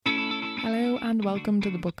Hello and welcome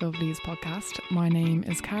to the Book of Leaves podcast. My name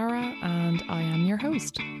is Cara and I am your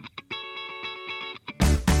host.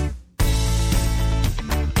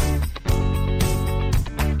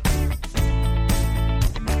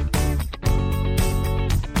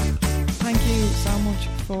 Thank you so much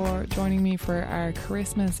for joining me for our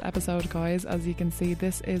Christmas episode, guys. As you can see,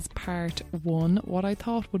 this is part one. What I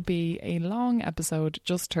thought would be a long episode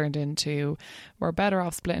just turned into, we're better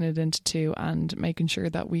off splitting it into two and making sure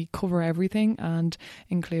that we cover everything and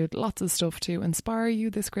include lots of stuff to inspire you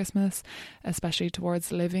this Christmas, especially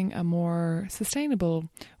towards living a more sustainable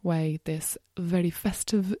way this very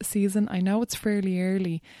festive season. I know it's fairly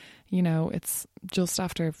early, you know, it's just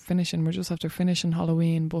after finishing, we're just after finishing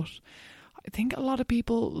Halloween, but I think a lot of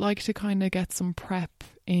people like to kind of get some prep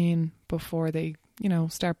in before they, you know,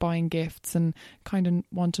 start buying gifts and kind of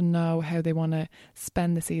want to know how they want to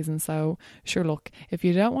spend the season. So sure, look, if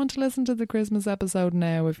you don't want to listen to the Christmas episode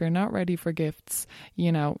now, if you're not ready for gifts,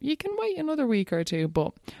 you know, you can wait another week or two,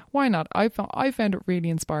 but why not? I found it really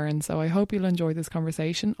inspiring, so I hope you'll enjoy this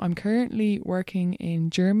conversation. I'm currently working in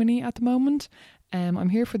Germany at the moment. I'm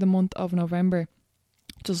here for the month of November,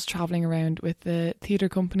 just travelling around with the theatre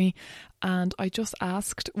company, and I just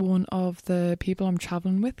asked one of the people I'm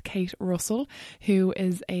travelling with, Kate Russell, who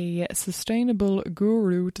is a sustainable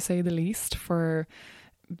guru to say the least for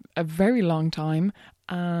a very long time,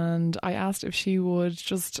 and I asked if she would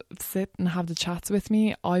just sit and have the chats with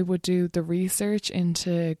me. I would do the research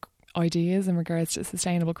into ideas in regards to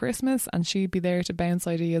sustainable Christmas and she'd be there to bounce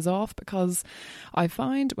ideas off, because I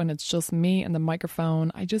find when it's just me and the microphone,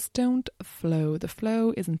 I just don't flow. The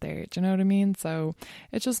flow isn't there, do you know what I mean? So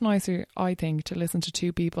it's just nicer, I think, to listen to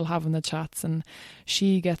two people having the chats, and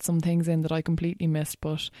she gets some things in that I completely missed.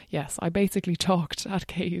 But yes, I basically talked at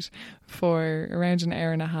Kate for around an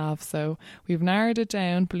hour and a half, so we've narrowed it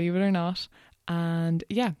down, believe it or not. And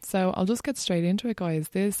yeah, so I'll just get straight into it, guys.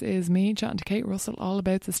 This is me chatting to Kate Russell all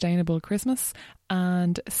about sustainable Christmas,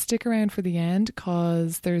 and stick around for the end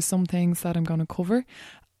because there's some things that I'm going to cover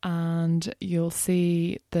and you'll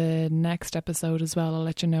see the next episode as well. I'll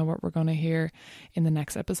let you know what we're going to hear in the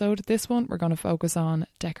next episode. This one, we're going to focus on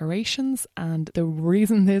decorations, and the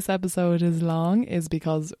reason this episode is long is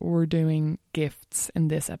because we're doing gifts in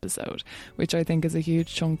this episode, which I think is a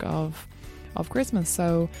huge chunk of Christmas.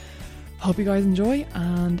 So hope you guys enjoy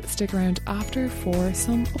and stick around after for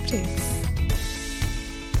some updates.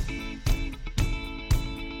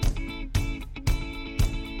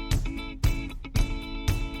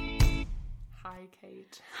 Hi,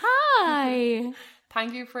 Kate. Hi.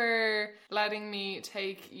 Thank you for letting me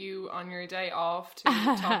take you on your day off to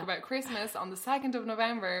talk about Christmas on the 2nd of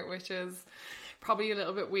November, which is probably a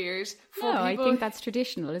little bit weird for people. I think that's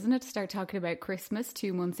traditional, isn't it? To start talking about Christmas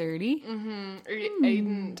 2 months early.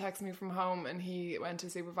 Aiden texted me from home and he went to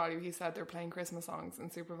Super Value. He said they're playing Christmas songs in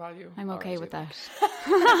Super Value. I'm okay with that.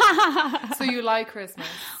 So you like Christmas?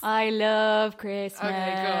 I love Christmas.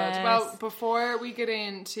 Okay, good. Well, before we get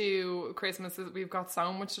into Christmas, we've got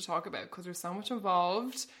so much to talk about because there's so much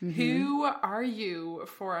involved. Who are you,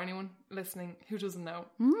 for anyone listening who doesn't know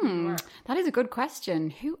who you are? That is a good question.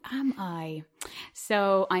 Who am I?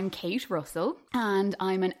 So I'm Kate Russell and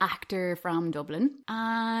I'm an actor from Dublin,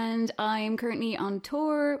 and I'm currently on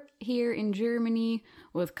tour here in Germany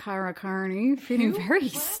with Cara Carney, feeling very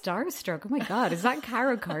starstruck. Oh my God, is that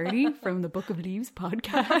Cara Carney from the Book of Leaves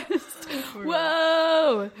podcast?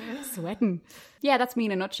 Whoa, sweating. Yeah, that's me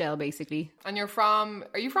in a nutshell, basically. And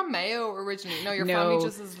are you from Mayo originally? No, your family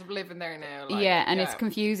just is living there now. It's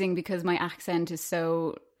confusing because my accent is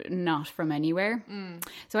so not from anywhere.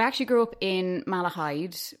 So I actually grew up in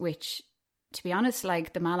Malahide, which, to be honest,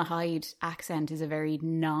 like the Malahide accent is a very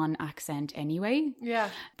non-accent anyway. Yeah.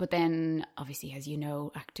 But then, obviously, as you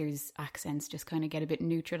know, actors' accents just kind of get a bit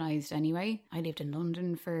neutralised anyway. I lived in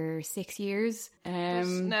London for 6 years.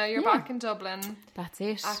 Now you're back in Dublin. That's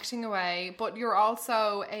it. Acting away. But you're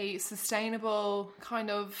also a sustainable kind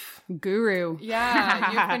of guru.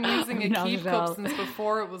 Yeah. You've been using a Keep Cup since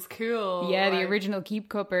before it was cool. Yeah, the original Keep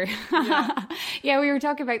Cupper. Yeah, we were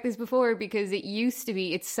talking about this before because it used to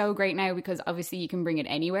be, it's so great now because obviously you can bring it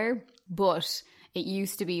anywhere, but it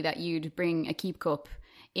used to be that you'd bring a Keep Cup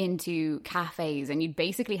into cafes and you'd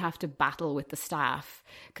basically have to battle with the staff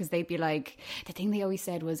because they'd be like, the thing they always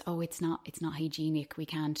said was, oh, it's not hygienic, we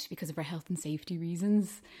can't, because of our health and safety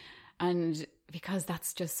reasons. And because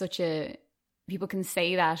that's just such a, people can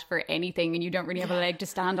say that for anything and you don't really have a leg to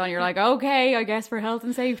stand on. You're like, okay, I guess for health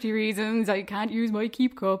and safety reasons, I can't use my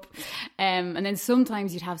Keep Cup. And then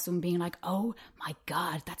sometimes you'd have someone being like, oh my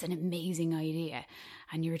God, that's an amazing idea.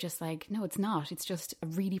 And you were just like, no, it's not. It's just a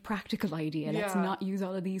really practical idea. Let's not use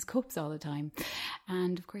all of these cups all the time.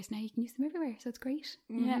 And of course, now you can use them everywhere. So it's great.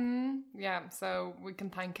 Yeah. So we can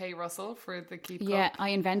thank Kate Russell for the Keep Cup. Yeah, I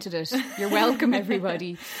invented it. You're welcome,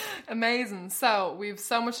 everybody. Amazing. So we've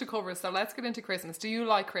so much to cover. So let's get into Christmas. Do you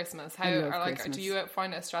like Christmas? Christmas. Do you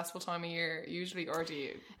find it a stressful time of year usually, or do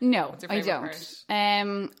you? No, I don't.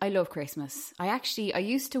 I love Christmas. I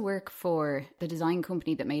used to work for the design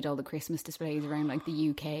company that made all the Christmas displays around like the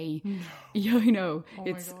UK. Yeah, I know.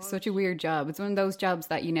 It's such a weird job. It's one of those jobs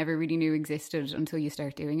that you never really knew existed until you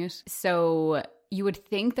start doing it. So you would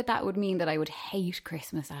think that would mean that I would hate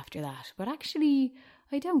Christmas after that. But actually,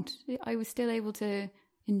 I don't. I was still able to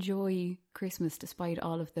enjoy Christmas despite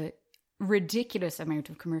all of the ridiculous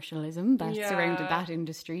amount of commercialism that surrounded that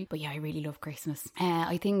industry. But yeah, I really love Christmas.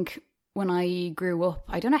 I think when I grew up,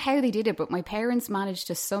 I don't know how they did it, but my parents managed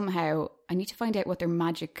to somehow, I need to find out what their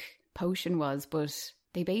magic potion was, but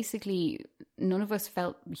they basically, none of us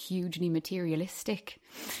felt hugely materialistic.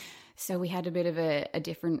 So we had a bit of a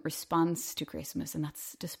different response to Christmas, and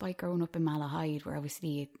that's despite growing up in Malahide, where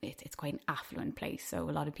obviously it's quite an affluent place. So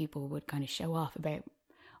a lot of people would kind of show off about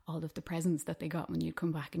all of the presents that they got when you'd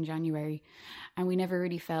come back in January. And we never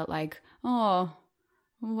really felt like, oh,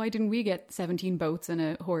 why didn't we get 17 boats and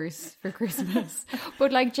a horse for Christmas?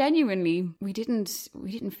 But like genuinely, we didn't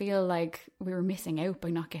feel like we were missing out by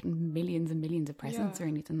not getting millions and millions of presents or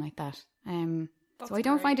anything like that. So I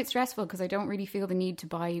don't find it stressful because I don't really feel the need to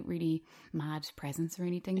buy really mad presents or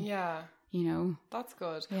anything. Yeah. You know, that's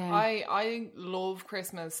good. Yeah. I love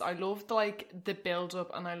Christmas. I love the build up,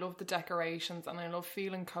 and I love the decorations, and I love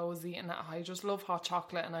feeling cozy, and I just love hot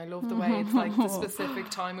chocolate, and I love the way it's like the specific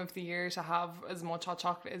time of the year to have as much hot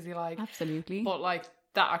chocolate as you like. Absolutely. But like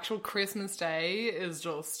the actual Christmas day is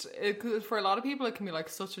just for a lot of people it can be like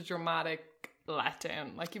such a dramatic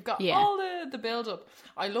letdown. Like you've got all the build up.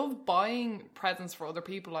 I love buying presents for other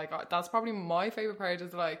people. Like that's probably my favorite part.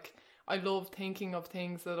 Is like I love thinking of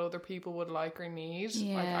things that other people would like or need.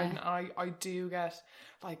 Yeah. Like I do get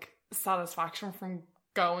like satisfaction from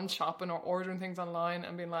going shopping or ordering things online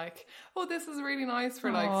and being like, oh, this is really nice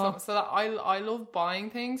for like so that I love buying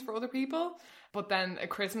things for other people. But then a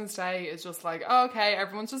Christmas day is just like, oh, okay,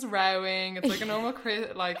 everyone's just rowing. It's like a normal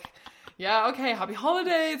yeah, okay, happy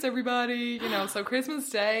holidays, everybody. You know, so Christmas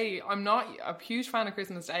Day, I'm not a huge fan of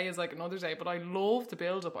Christmas Day as like another day, but I love the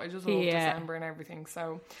build up. I just love December and everything.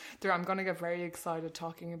 So I'm going to get very excited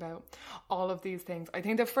talking about all of these things. I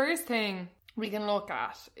think the first thing we can look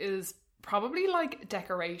at is probably like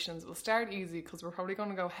decorations. We'll start easy because we're probably going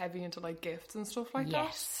to go heavy into like gifts and stuff like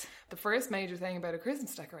that. The first major thing about a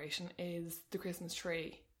Christmas decoration is the Christmas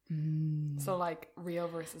tree. So like real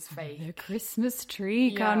versus fake. The Christmas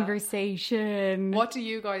tree conversation. What do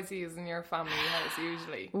you guys use in your family house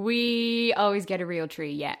usually? We always get a real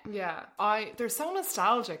tree, Yeah. They're so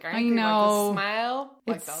nostalgic, aren't they? I know. Like the smell.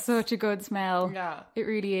 It's such a good smell. Yeah. It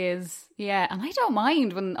really is. Yeah. And I don't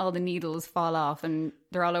mind when all the needles fall off and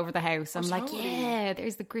they're all over the house. I'm like, yeah,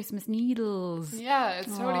 there's the Christmas needles. Yeah,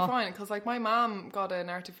 it's totally fine. Because like my mom got an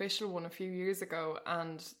artificial one a few years ago,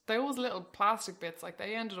 and those little plastic bits, like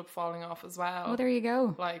they ended up falling off as well. Oh, there you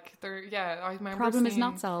go. Like I remember problem is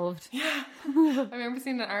not solved. Yeah. I remember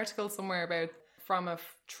seeing an article somewhere about from a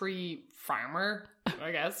tree farmer,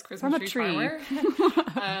 I guess, Christmas tree farmer.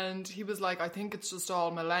 And he was like, I think it's just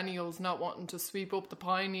all millennials not wanting to sweep up the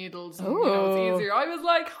pine needles and it's easier. I was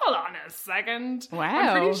like, hold on a second. Wow.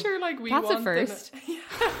 I'm pretty sure like that's want a first.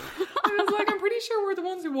 I was like, I'm pretty sure we're the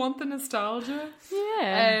ones who want the nostalgia.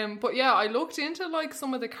 Yeah. But yeah, I looked into like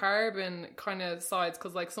some of the carbon kind of sides,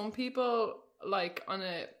 because like some people like on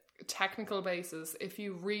a technical basis, if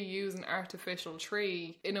you reuse an artificial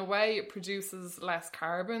tree, in a way it produces less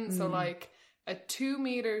carbon. So like a 2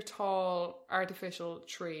 meter tall artificial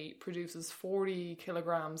tree produces 40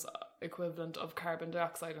 kilograms equivalent of carbon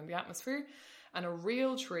dioxide in the atmosphere, and a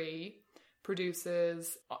real tree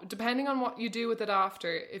produces, depending on what you do with it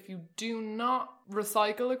after, if you do not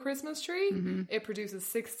recycle a Christmas tree, it produces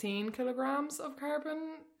 16 kilograms of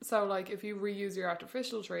carbon. So like if you reuse your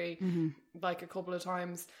artificial tree like a couple of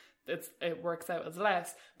times, it works out as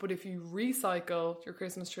less. But if you recycle your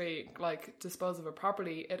Christmas tree, like dispose of it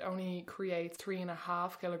properly, it only creates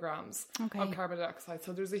 3.5 kilograms of carbon dioxide.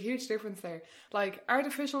 So there's a huge difference there. Like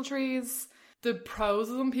artificial trees, the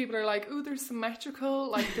pros of them, people are like, oh, they're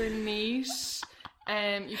symmetrical, like they're neat.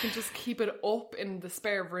 You can just keep it up in the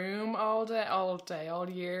spare room all day, all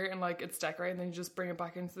year, and like it's decorated. And then you just bring it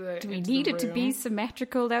back into the. Do we need it to be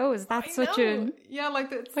symmetrical though? Is that such a? Yeah, like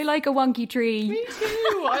that. I like a wonky tree. Me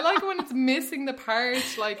too. I like when it's missing the part,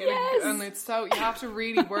 like, Yes. and it's so you have to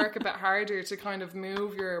really work a bit harder to kind of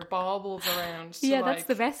move your baubles around. To, Yeah, like, that's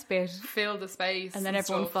the best bit. fill the space, And then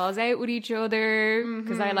everyone stuff. falls out with each other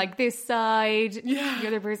because I like this side. Yeah. The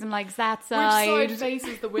other person likes that Which side. side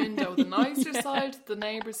faces the window? The nicer side, the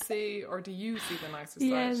neighbours see, or do you see the nicer side?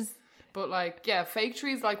 Yes. But like, yeah, fake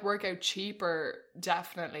trees like work out cheaper,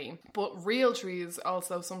 definitely. But real trees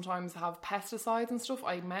also sometimes have pesticides and stuff.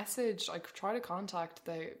 I try to contact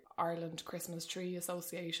the Ireland Christmas Tree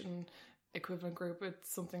Association equivalent group,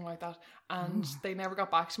 it's something like that, and they never got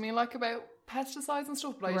back to me like about pesticides and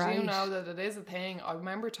stuff, but I do know that it is a thing. I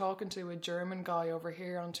remember talking to a German guy over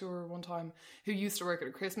here on tour one time who used to work at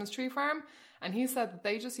a Christmas tree farm, and he said that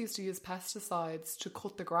they just used to use pesticides to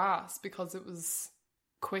cut the grass because it was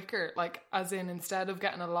quicker, like as in instead of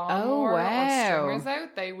getting a lawnmower or stringers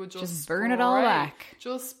out, they would just burn it all back.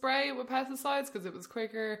 Just spray it with pesticides because it was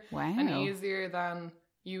quicker and easier than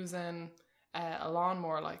using a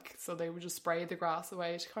lawnmower, like, so they would just spray the grass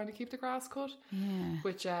away to kind of keep the grass cut.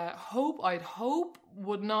 Which I'd hope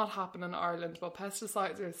would not happen in Ireland, but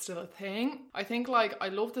pesticides are still a thing. I think, like, I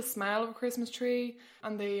love the smell of a Christmas tree,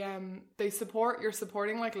 and you're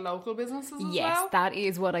supporting like local businesses as well. Yes, that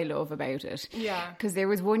is what I love about it. Yeah, because there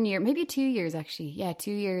was 1 year, maybe 2 years actually,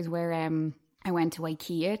 2 years where I went to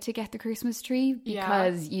IKEA to get the Christmas tree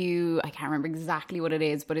because I can't remember exactly what it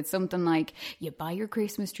is, but it's something like you buy your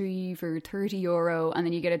Christmas tree for €30 and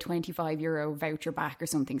then you get a €25 voucher back or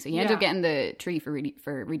something. So you end up getting the tree for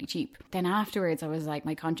really cheap. Then afterwards I was like,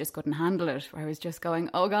 my conscience couldn't handle it. I was just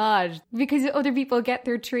going, oh God, because other people get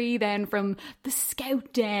their tree then from the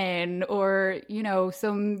Scout Den or, you know,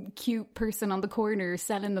 some cute person on the corner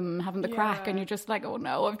selling them, having the crack, and you're just like, oh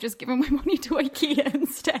no, I've just given my money to IKEA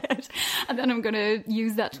instead. And then I'm going to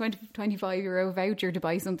use that €25 voucher to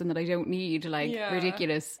buy something that I don't need, like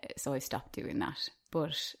ridiculous. So I stopped doing that.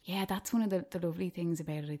 But yeah, that's one of the lovely things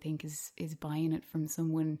about it, I think, is buying it from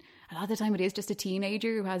someone. A lot of the time it is just a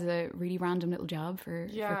teenager who has a really random little job for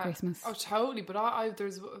Christmas. Oh, totally. But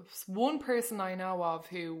there's one person I know of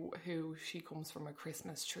who she comes from a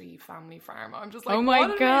Christmas tree family farm. I'm just like, oh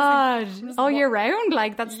my God. All year round?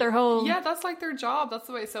 Like, that's their whole... Yeah, that's like their job. That's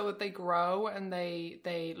the way. So they grow and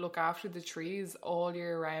they look after the trees all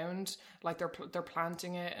year round. Like they're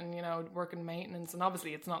planting it and, you know, working maintenance. And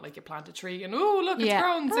obviously it's not like you plant a tree and, oh, look, it's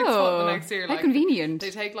grown 6 foot the next year. How Like, convenient.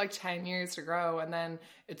 They take like 10 years to grow, and then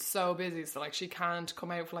it's so busy. So like she can't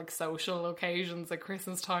come out for like social occasions at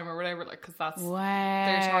Christmas time or whatever, like, because that's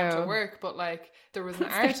their time to work. But like there was an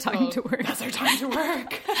article. That's their time to work. That's their time to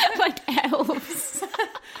work. Like elves.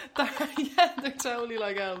 Yeah, they're totally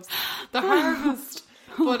like elves. The harvest.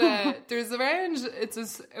 But there's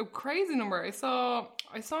it's a crazy number. I saw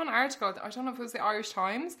an article, I don't know if it was the Irish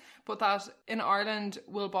Times, but that in Ireland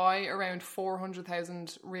we'll buy around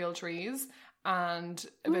 400,000 real trees, and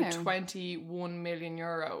about 21 million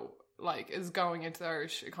euro like is going into the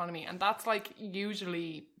Irish economy, and that's like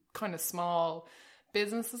usually kind of small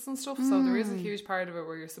businesses and stuff. So there is a huge part of it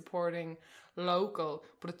where you're supporting local,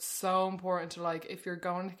 but it's so important to, like, if you're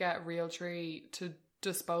going to get a real tree, to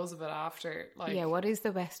dispose of it after. Like, yeah, what is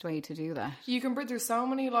the best way to do that? You can, there's so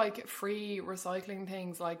many like free recycling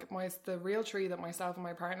things. Like the real tree that myself and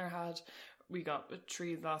my partner had, we got a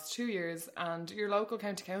tree the last 2 years, and your local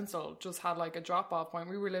county council just had like a drop off point.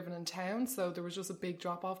 We were living in town, so there was just a big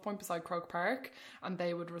drop off point beside Croke Park, and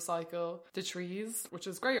they would recycle the trees, which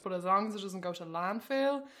is great. But as long as it doesn't go to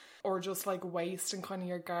landfill or just like waste in kind of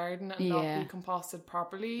your garden and not be composted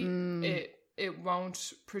properly, it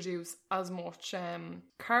won't produce as much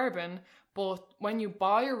carbon. But when you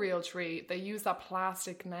buy a real tree, they use that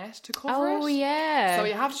plastic net to cover it. Oh, yeah. So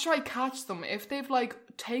you have to try catch them. If they've like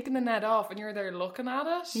taken the net off and you're there looking at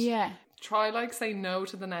it, try like say no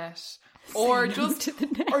to the net. Or just say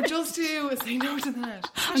no to the net.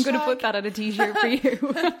 I'm going to put that on a t-shirt for you.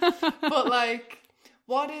 But like,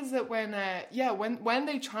 what is it when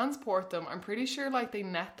they transport them, I'm pretty sure like they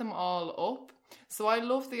net them all up. So I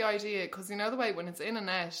love the idea, because you know the way when it's in a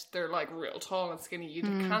net, they're like real tall and skinny. You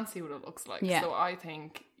can't see what it looks like. Yeah. So I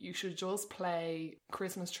think you should just play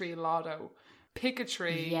Christmas tree lotto. Pick a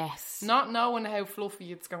tree. Yes. Not knowing how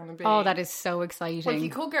fluffy it's going to be. Oh, that is so exciting. Like, you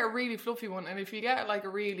could get a really fluffy one, and if you get like a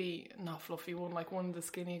really not fluffy one, like one of the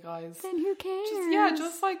skinny guys, then who cares?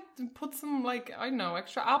 Just like put some like, I don't know,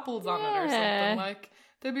 extra apples on it or something. Like,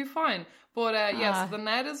 they'd be fine. But so the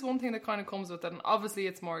net is one thing that kind of comes with it, and obviously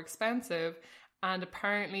it's more expensive. And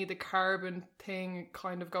apparently the carbon thing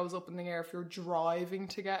kind of goes up in the air if you're driving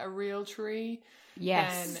to get a real tree.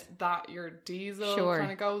 Yes. Then that your diesel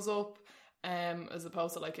kind of goes up. As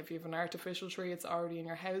opposed to like if you have an artificial tree, it's already in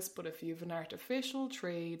your house. But if you have an artificial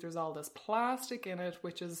tree, there's all this plastic in it,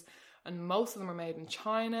 and most of them are made in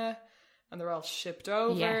China, and they're all shipped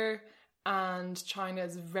over. Yeah. And China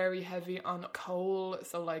is very heavy on coal,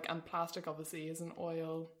 so like, and plastic obviously isn't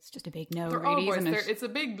oil. It's just a big no, really, isn't it? It's a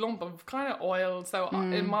big lump of kind of oil. So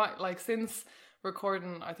it might, like, since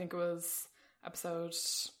recording, I think it was episode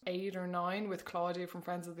 8 or 9 with Claudia from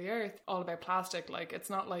Friends of the Earth, all about plastic. Like, it's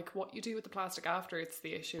not like what you do with the plastic after it's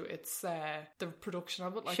the issue, it's the production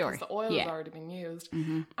of it, like, because the oil has already been used.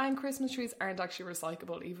 And Christmas trees aren't actually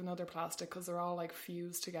recyclable, even though they're plastic, because they're all like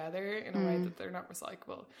fused together in a way that they're not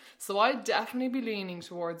recyclable. So I'd definitely be leaning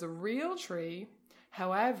towards a real tree.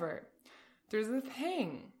 However, there's a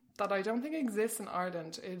thing that I don't think exists in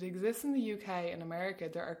Ireland. It exists in the UK and America.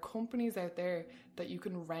 There are companies out there that you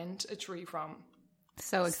can rent a tree from.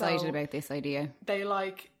 So excited about this idea. They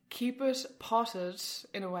like keep it potted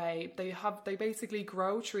in a way. They basically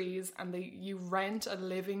grow trees, and you rent a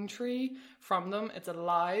living tree from them. It's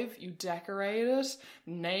alive. You decorate it,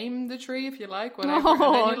 name the tree if you like, whatever.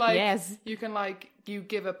 Oh, and then yes. You can you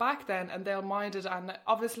give it back then, and they'll mind it. And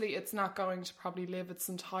obviously it's not going to probably live its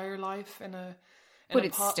entire life in a But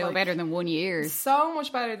it's still better than 1 year. So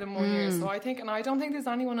much better than 1 year. So I think, and I don't think there's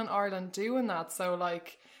anyone in Ireland doing that. So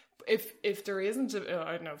like, if there isn't,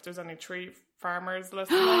 I don't know if there's any tree farmers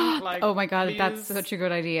listening. Like, oh my God, that's such a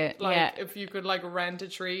good idea. Like, if you could like rent a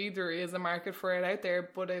tree, there is a market for it out there.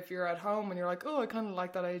 But if you're at home and you're like, oh, I kind of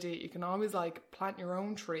like that idea, you can always like plant your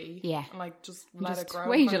own tree. Yeah. And like just let it grow.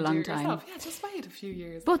 Wait a long time. Yeah, just wait a few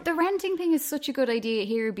years. But the renting thing is such a good idea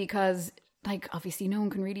here because, like, obviously no one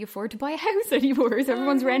can really afford to buy a house anymore, so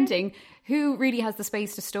everyone's renting. Who really has the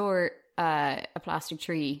space to store a plastic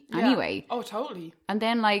tree anyway? Oh, totally. And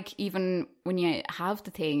then, like, even when you have the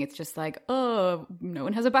thing, it's just like, oh, no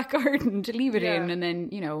one has a back garden to leave it in, and then,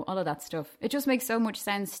 you know, all of that stuff. It just makes so much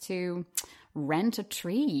sense to rent a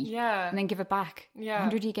tree and then give it back. I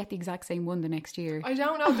wonder, do you get the exact same one the next year? I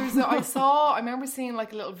don't know. I remember seeing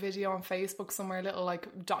like a little video on Facebook somewhere, a little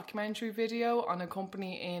like documentary video on a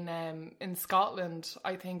company in Scotland,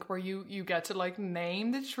 I think, where you get to like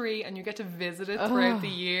name the tree and you get to visit it throughout the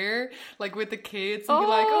year, like with the kids, and be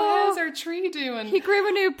like, oh, how's our tree doing? He grew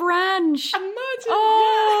a new branch. Imagine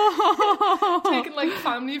taking like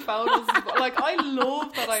family photos. Like, I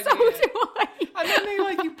love that idea. So do I. And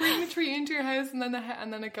then you bring the tree into your house, and then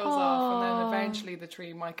it goes off, and then eventually the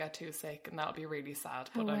tree might get too sick, and that'll be really sad.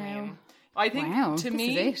 But I mean, I think to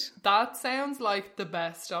me that sounds like the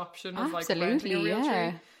best option. Is like renting a real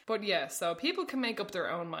tree. But yeah, so people can make up their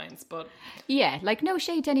own minds. But yeah, like, no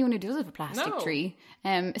shade to anyone who does have a plastic tree,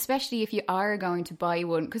 especially if you are going to buy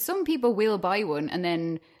one, because some people will buy one and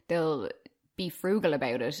then they'll be frugal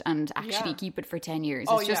about it and actually keep it for 10 years.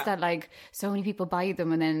 It's just that, like, so many people buy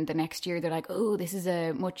them and then the next year they're like, oh, this is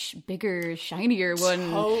a much bigger, shinier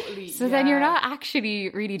one. Totally. So then you're not actually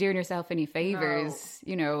really doing yourself any favors,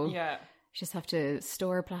 you know. Yeah. You just have to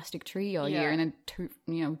store a plastic tree all year and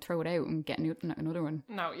then throw it out and get another one.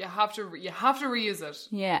 No, you have to reuse it.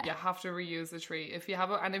 Yeah. You have to reuse the tree. If you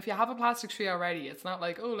have a plastic tree already, it's not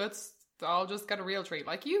like, oh, I'll just get a real tree.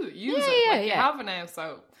 Like, you use it. Like, you have it now,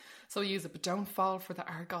 so use it, but don't fall for the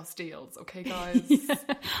Argos deals, okay, guys?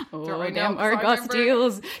 Oh, damn Argos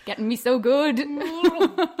deals, getting me so good.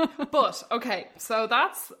 But okay, so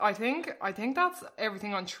I think that's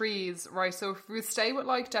everything on trees, right? So if we stay with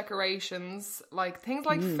like decorations, like things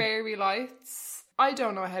like fairy lights, I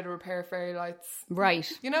don't know how to repair fairy lights. Right.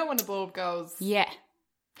 You know when the bulb goes? Yeah.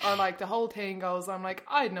 Or like the whole thing goes, I'm like,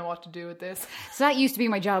 I don't know what to do with this. So that used to be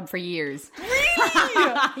my job for years. Really?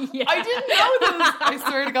 Yeah. I didn't know this. I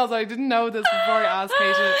swear to God, I didn't know this before I asked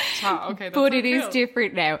Kate to chat. Okay, that's but it is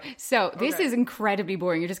different now. So this is incredibly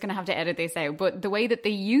boring. You're just going to have to edit this out. But the way that they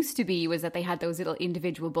used to be was that they had those little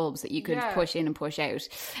individual bulbs that you could push in and push out.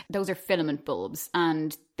 Those are filament bulbs,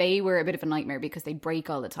 and they were a bit of a nightmare because they'd break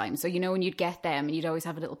all the time. So, you know, when you'd get them, you'd always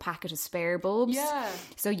have a little packet of spare bulbs. Yeah.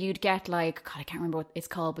 So you'd get like, God, I can't remember what it's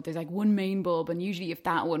called, but there's like one main bulb, and usually if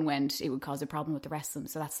that one went, it would cause a problem with the rest of them.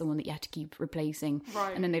 So that's the one that you had to keep replacing.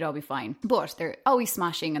 Right. And then they'd all be fine. But they're always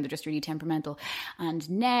smashing and they're just really temperamental. And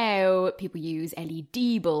now people use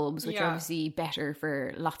LED bulbs, which are obviously better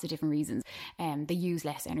for lots of different reasons. They use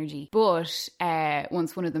less energy. But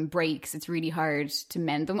once one of them breaks, it's really hard to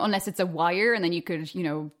mend them, unless it's a wire, and then you could, you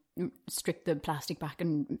know, strip the plastic back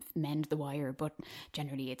and mend the wire. But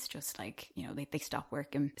generally it's just like, you know, they stop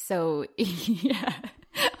working. So yeah,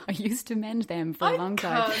 I used to mend them for a long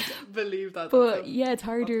time. I can't believe that. But yeah, it's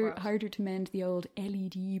harder to mend the old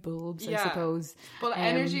LED bulbs, I suppose. But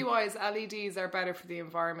energy-wise, LEDs are better for the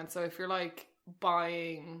environment. So if you're like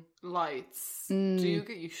buying lights,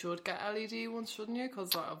 you should get LED ones, shouldn't you?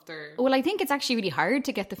 Because of their... Well, I think it's actually really hard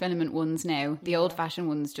to get the filament ones now, the old-fashioned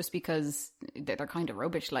ones, just because they're kind of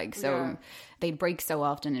rubbish, like, so they break so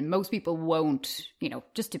often, and most people won't, you know,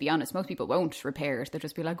 just to be honest, most people won't repair it. They'll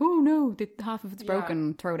just be like, oh no, half of it's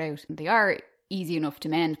broken, throw it out. They are easy enough to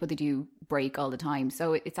mend, but they do break all the time,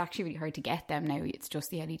 so it's actually really hard to get them now. It's just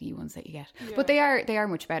the LED ones that you get, but they are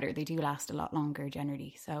much better. They do last a lot longer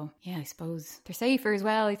generally, so yeah, I suppose they're safer as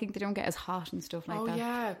well. I think they don't get as hot and stuff like that.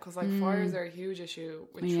 Yeah, because like fires are a huge issue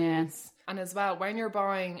with trees. And as well, when you're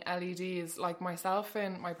buying LEDs, like myself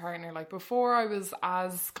and my partner, like before I was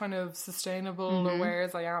as kind of sustainable aware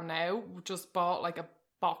as I am now, just bought like a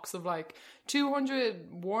box of like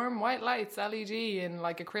 200 warm white lights LED in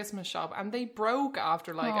like a Christmas shop, and they broke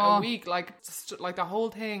after like a week, like just like the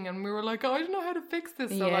whole thing, and we were like, oh, I don't know how to fix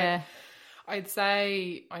this. So like I'd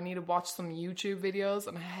say I need to watch some YouTube videos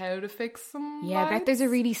on how to fix them. Yeah, I bet there's a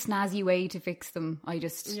really snazzy way to fix them. I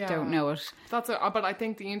just don't know it. But I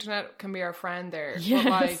think the internet can be our friend there. Yes.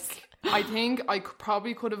 But like, I think I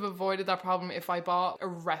probably could have avoided that problem if I bought a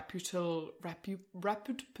reputable that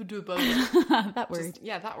word.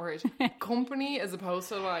 That word. Company as opposed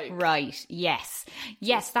to like... Right, yes.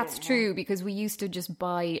 Yes, that's true, because we used to just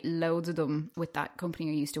buy loads of them with that company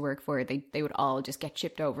I used to work for. They would all just get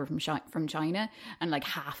shipped over from China, and like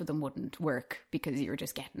half of them wouldn't work because you were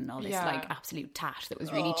just getting all this like absolute tat that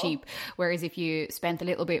was really cheap. Whereas if you spent a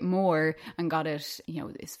little bit more and got it, you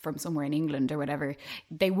know, from somewhere in England or whatever,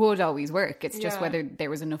 they would always work. It's just whether there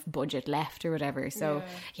was enough budget left or whatever. So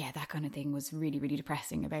that kind of thing was really, really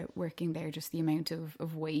depressing about working there, just the amount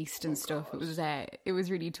of waste and stuff. It was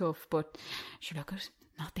really tough, but sure, look,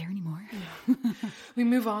 not there anymore. We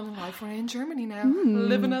move on in life. We're in Germany now,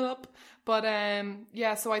 living it up. But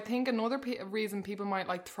so I think another reason people might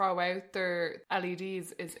like throw out their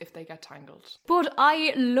LEDs is if they get tangled. But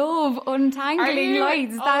I love untangling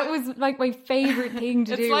lights. That was like my favourite thing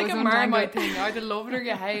to do. It's like a Marmite thing. Either love it or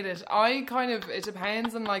you hate it. It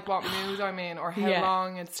depends on like what mood I'm in or how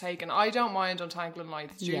long it's taken. I don't mind untangling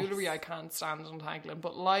lights. Jewellery I can't stand untangling,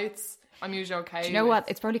 but lights I'm usually okay. Do you know what?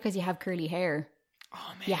 It's probably because you have curly hair.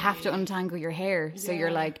 Oh, man. You have to untangle your hair. So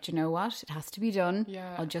you're like, do you know what? It has to be done.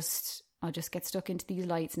 Yeah. I'll just get stuck into these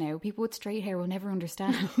lights now. People with straight hair will never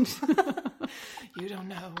understand. You don't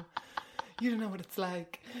know. You don't know what it's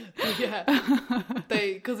like. But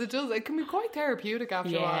because it can be quite therapeutic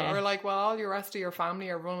after a while. Or like, while all your rest of your family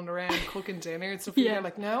are running around cooking dinner and stuff, you're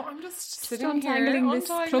like, no, I'm just sitting untangling here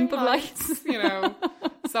this clump of lights. You know.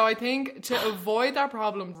 So I think to avoid that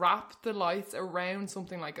problem, wrap the lights around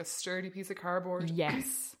something like a sturdy piece of cardboard.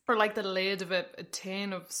 Yes. Or like the lid of a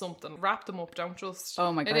tin of something. Wrap them up. Don't just...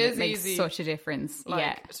 Oh my God, it makes easy. Such a difference.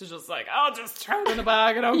 To just like, I'll just throw it in a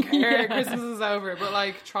bag. I don't care. Christmas is over. But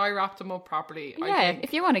like, try wrap them up properly. Yeah,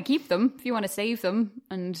 if you want to keep them, if you want to save them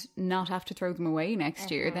and not have to throw them away next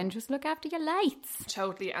year, then just look after your lights.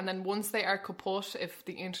 Totally. And then once they are kaput, if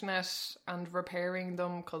the internet and repairing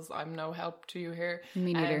them, because I'm no help to you here,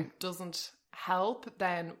 me neither, doesn't help,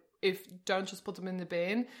 then don't just put them in the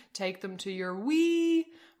bin, take them to your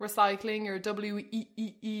recycling, your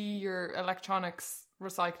WEEE, your electronics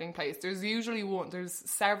recycling place. There's usually there's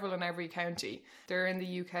several in every county. They're in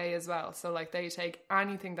the UK as well. So like they take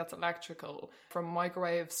anything that's electrical, from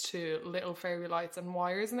microwaves to little fairy lights and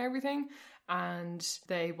wires and everything, and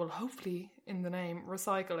they will hopefully, in the name,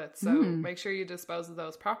 recycle it. So make sure you dispose of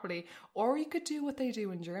those properly. Or you could do what they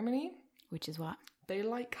do in Germany. Which is what? They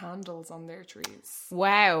light candles on their trees.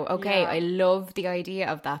 Wow. Okay. Yeah. I love the idea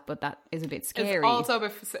of that, but that is a bit scary. It's also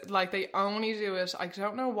like they only do it, I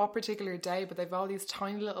don't know what particular day, but they've all these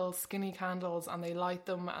tiny little skinny candles and they light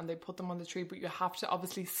them and they put them on the tree, but you have to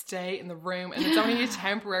obviously stay in the room and it's only a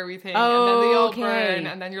temporary thing. And then they all burn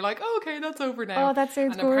and then you're like, oh, okay, that's over now. Oh, that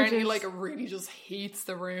sounds and gorgeous. Apparently like it really just heats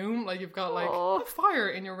the room. Like you've got like a fire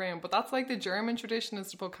in your room. But that's like the German tradition,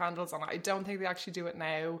 is to put candles on it. I don't think they actually do it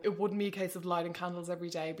now. It wouldn't be a case of lighting candles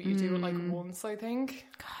every day, but you do it like once, I think.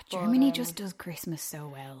 God, Germany just does Christmas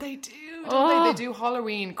so well. They do, don't they? They do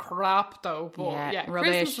Halloween crap though, but yeah,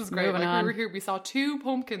 rubbish. Christmas is great. Like we were here, we saw 2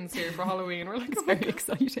 pumpkins here for Halloween. We're like, it's very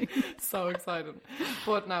exciting. So exciting.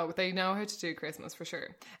 But no, they know how to do Christmas for sure.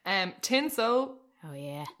 Tinsel. Oh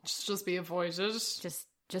yeah. Just be avoided.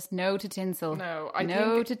 Just no to tinsel. No,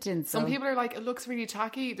 to tinsel. Some people are like, it looks really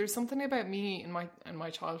tacky. There's something about me in my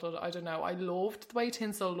childhood. I don't know. I loved the way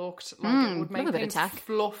tinsel looked. Like it would make things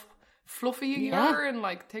fluffier and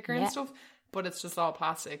like thicker and stuff. but it's just all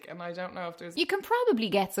plastic. And I don't know if there's... You can probably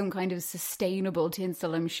get some kind of sustainable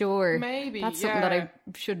tinsel, I'm sure. Maybe, that's something that I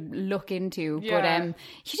should look into. Yeah. But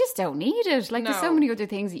you just don't need it. Like, there's so No. many other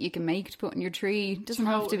things that you can make to put on your tree. It doesn't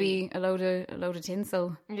have to be a load of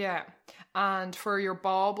tinsel. Yeah. And for your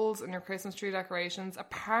baubles and your Christmas tree decorations,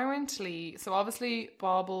 apparently, so obviously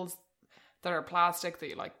baubles that are plastic that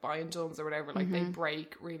you like buy in Dunnes or whatever, like they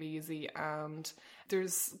break really easy, and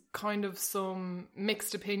there's kind of some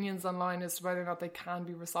mixed opinions online as to whether or not they can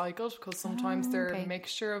be recycled, because sometimes they're a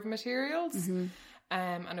mixture of materials.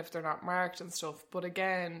 And if they're not marked and stuff. But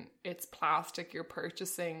again, it's plastic you're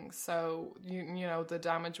purchasing, so you know the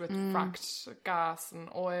damage with fracked gas and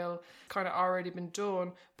oil kind of already been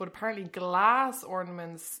done. But apparently glass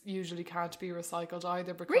ornaments usually can't be recycled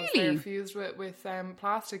either, because they're fused with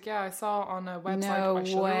plastic. Yeah, I saw on a website, I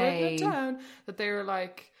should have written it down, that they were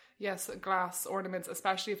like, yes, glass ornaments,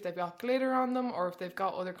 especially if they've got glitter on them or if they've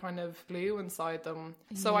got other kind of glue inside them.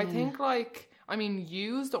 So I think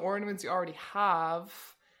use the ornaments you already have,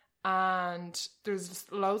 and there's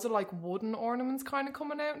just loads of like wooden ornaments kind of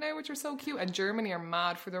coming out now, which are so cute. And Germany are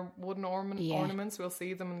mad for their wooden ornaments. We'll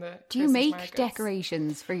see them in the Do you Christmas make markets.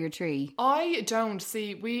 decorations for your tree? I don't.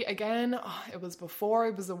 See, it was before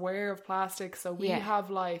I was aware of plastic, so we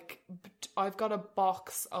have I've got a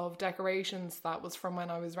box of decorations that was from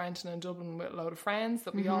when I was renting in Dublin with a load of friends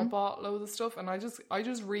that we all bought loads of stuff, and I just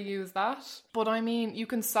reuse that. But I mean, you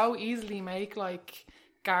can so easily make like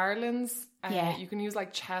garlands. You can use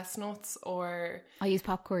like chestnuts, or I use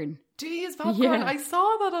popcorn. Do you use popcorn? I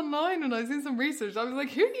saw that online when I was doing some research. I was like,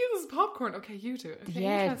 who uses popcorn? Okay, you do.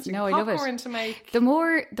 Okay, interesting. No, I love it. Popcorn to make... The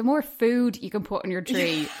more food you can put on your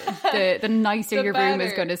tree, the nicer your room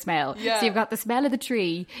is going to smell. Yeah. So you've got the smell of the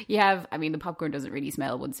tree. You have, the popcorn doesn't really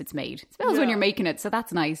smell once it's made. It smells when you're making it, so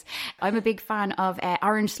that's nice. I'm a big fan of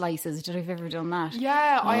orange slices. Don't know if you've ever done that.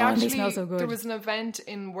 Yeah, they smell so good. There was an event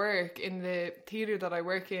in work, in the theatre that I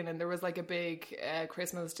work in, and there was like a big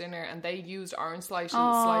Christmas dinner, and they used orange slices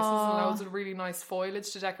and loads of really nice foliage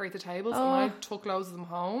to decorate the tables, and I took loads of them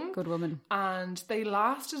home. Good woman. And they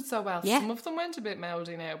lasted so well. Yeah. Some of them went a bit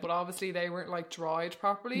mouldy now, but obviously they weren't like dried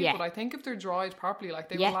properly. Yeah. But I think if they're dried properly, like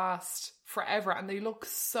they will last forever, and they look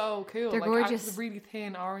so cool. They're gorgeous. Actually really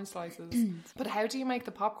thin orange slices. But how do you make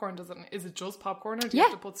the popcorn? Is it just popcorn, or do you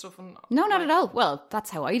have to put stuff in? No, not at all. Well, that's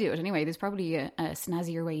how I do it anyway. There's probably a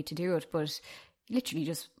snazzier way to do it, but literally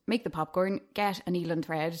just make the popcorn, get a needle and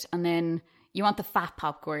thread, and then you want the fat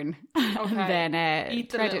popcorn, and then eat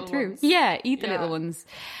the thread little it through. ones. Yeah, eat the little ones,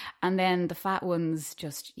 and then the fat ones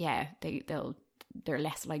just they're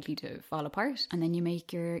less likely to fall apart. And then you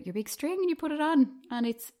make your big string and you put it on, and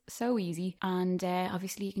it's so easy. And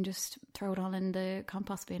obviously you can just throw it all in the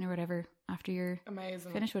compost bin or whatever after you're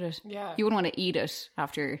finished with it. Yeah. You wouldn't want to eat it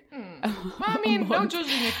after. Well, I mean, no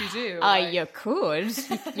judging if you do. You could.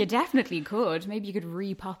 You definitely could. Maybe you could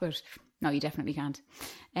re-pop it. No, you definitely can't.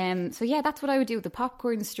 So yeah, that's what I would do with the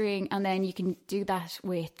popcorn string, and then you can do that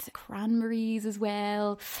with cranberries as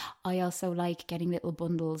well. I also like getting little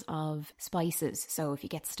bundles of spices. So if you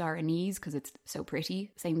get star anise, because it's so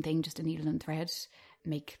pretty, same thing, just a needle and thread.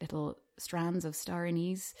 Make little strands of star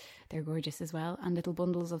anise. They're gorgeous as well. And little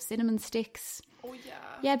bundles of cinnamon sticks. Oh, yeah.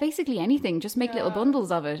 Yeah, basically anything. Just make little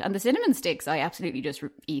bundles of it. And the cinnamon sticks, I absolutely just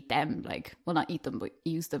eat them. Like, well, not eat them, but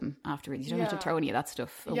use them afterwards. You don't have to throw any of that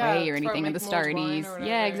stuff away or anything. And the star anise.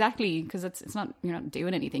 Yeah, exactly. Because it's not, you're not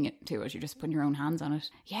doing anything to it. You're just putting your own hands on it.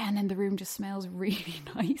 Yeah, and then the room just smells really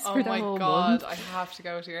nice for the whole month. Oh my God, I have to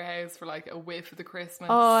go to your house for like a whiff of the Christmas.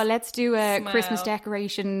 Oh, let's do a Christmas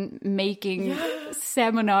decoration making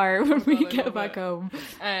seminar when we get back home.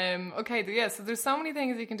 Okay, so there's so many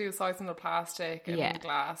things you can do aside from the plastic and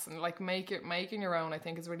glass, and like making your own, I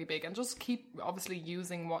think, is really big. And just keep obviously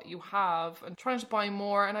using what you have and trying to buy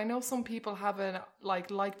more. And I know some people have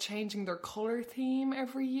like changing their color theme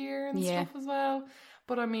every year and stuff as well.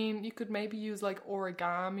 But I mean, you could maybe use like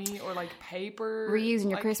origami or like paper.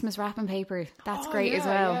 Reusing your Christmas wrapping paper. That's great as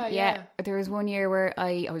well. Yeah. There was one year where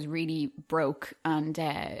I was really broke, and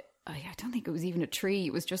I don't think it was even a tree.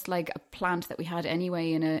 It was just like a plant that we had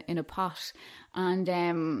anyway in a pot. And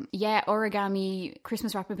origami,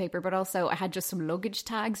 Christmas wrapping paper, but also I had just some luggage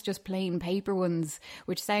tags, just plain paper ones,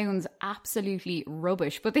 which sounds absolutely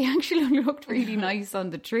rubbish, but they actually looked really nice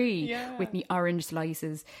on the tree with the orange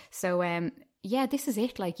slices. So this is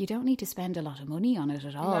it. Like, you don't need to spend a lot of money on it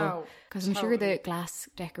at all. Because I'm sure the glass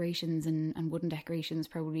decorations and wooden decorations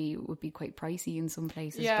probably would be quite pricey in some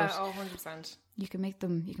places. Yeah, 100%. You can make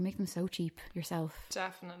them so cheap yourself.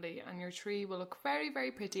 Definitely. And your tree will look very,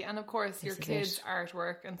 very pretty. And of course, your kids'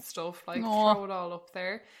 artwork and stuff, like throw it all up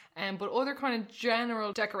there. But other kind of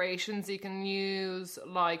general decorations you can use,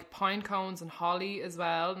 like pine cones and holly as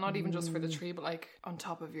well. Not even just for the tree, but like on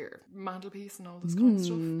top of your mantelpiece and all this kind of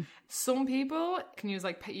stuff. Some people can use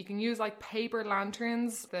like paper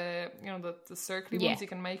lanterns, the circly ones. You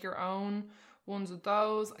can make your own ones with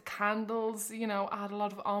those. Candles, add a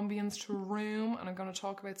lot of ambience to a room, and I'm going to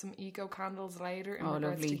talk about some eco candles later in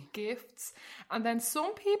regards to gifts. And then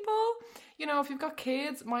some people, if you've got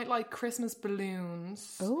kids, might like Christmas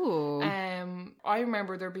balloons. Oh. I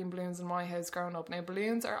remember there being balloons in my house growing up. Now,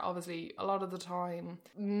 balloons are obviously a lot of the time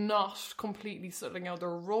not completely they're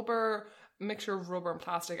rubber, mixture of rubber and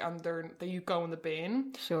plastic, and they go in the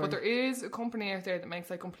bin. Sure. But there is a company out there that makes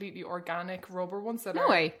like completely organic rubber ones that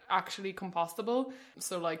are actually compostable,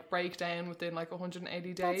 so like break down within like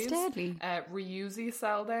 180 days. That's deadly. Reusey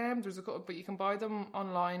sell them. There's a couple, but you can buy them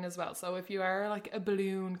online as well. So if you are like a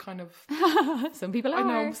balloon kind of some people are.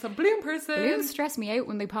 I know, some balloon person. Balloons stress me out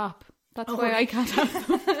when they pop. That's why I can't have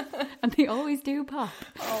them. And they always do pop.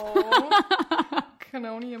 Oh, can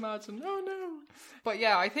only imagine. Oh no. But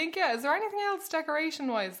yeah, I think, is there anything else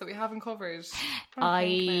decoration-wise that we haven't covered?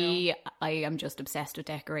 I am just obsessed with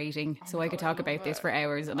decorating, so I could talk about this for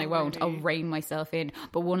hours, and I won't. Really? I'll rein myself in.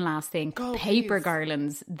 But one last thing, paper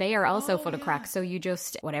garlands. They are also full of cracks, so you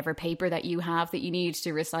just, whatever paper that you have that you need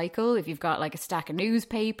to recycle, if you've got like a stack of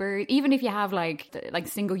newspaper, even if you have like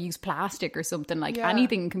single-use plastic or something, like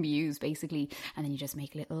anything can be used basically, and then you just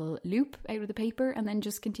make a little loop out of the paper, and then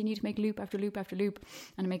just continue to make loop after loop after loop,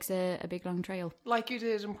 and it makes a big long trail. Like you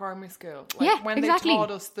did in primary school. When exactly. They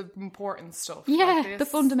taught us the important stuff. Yeah, like the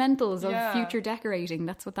fundamentals of future decorating.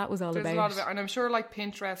 That's what that was all about. There's a lot of it. And I'm sure like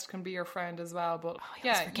Pinterest can be your friend as well. But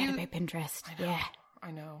forget about Pinterest.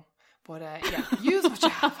 I know. But use what you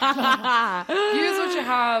have. Use what you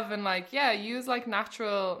have, and use like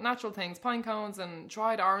natural things, pine cones and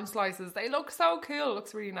dried orange slices. They look so cool. It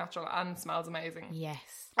looks really natural and smells amazing. Yes.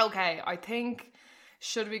 Okay, I think,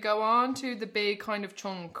 should we go on to the big kind of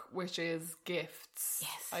chunk, which is gifts?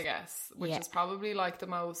 Yes. I guess, which is probably like the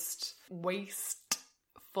most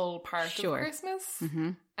wasteful part of Christmas.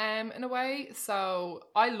 Mm-hmm. In a way. So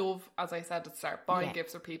I love, as I said at the start, buying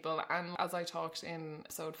gifts for people. And as I talked in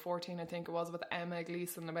episode 14, I think it was, with Emma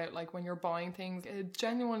Gleeson, about like when you're buying things, it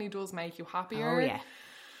genuinely does make you happier. Oh, yeah.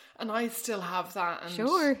 And I still have that. And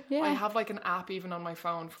sure, yeah. I have like an app even on my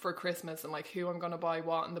phone for Christmas and like who I'm going to buy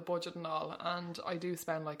what and the budget and all. And I do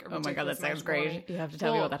spend like a ridiculous Oh my God, that sounds great. Money. You have to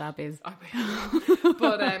tell me what that app is. I will.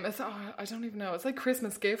 But I don't even know. It's like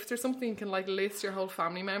Christmas gifts or something. You can like list your whole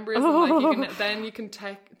family members. And like you can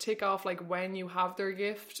tick off like when you have their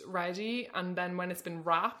gift ready and then when it's been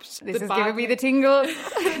wrapped. This is giving me the tingles.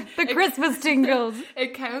 The Christmas tingles.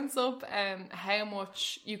 It counts up how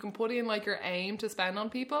much you can put in like your aim to spend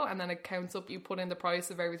on people. And then it counts up, you put in the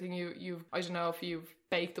price of everything you've, I don't know, if you've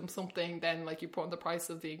baked them something, then like you put in the price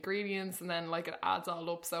of the ingredients, and then like it adds all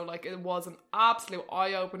up. So like it was an absolute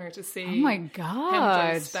eye-opener to see oh my God. how much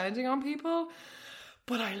I was spending on people.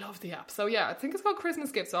 But I love the app. So yeah, I think it's called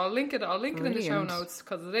Christmas Gifts. So I'll link it in the show notes,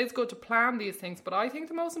 because it is good to plan these things. But I think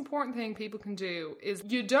the most important thing people can do is,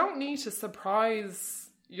 you don't need to surprise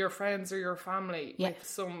your friends or your family with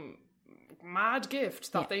some mad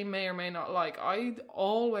gift that they may or may not like. I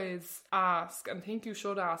always ask, and think you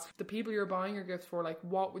should ask, the people you're buying your gift for, like,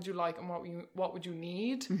 what would you like and what would you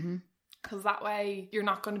need? Mm-hmm. Because that way you're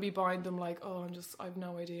not going to be buying them like, oh, I've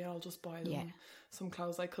no idea, I'll just buy them some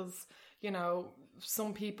clothes. Like, because,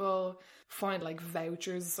 some people find like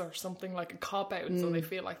vouchers or something like a cop-out, so they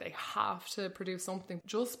feel like they have to produce something.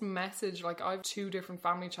 Just message, like I have 2 different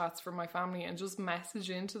family chats for my family, and just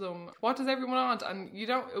message into them, what does everyone want? And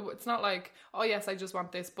it's not like, oh yes, I just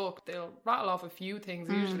want this book. They'll rattle off a few things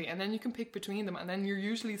usually, and then you can pick between them, and then you're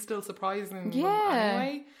usually still surprising them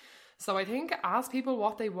anyway. So I think ask people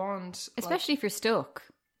what they want. Especially if you're stuck.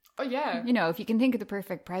 Oh yeah. If you can think of the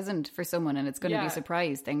perfect present for someone and it's going to be a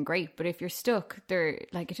surprise, then great. But if you're stuck,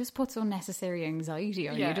 it just puts unnecessary anxiety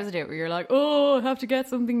on you, doesn't it? Where you're like, oh, I have to get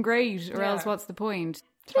something great, or else what's the point?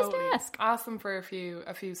 Totally. Just ask them for a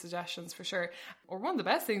few suggestions for sure. Or one of the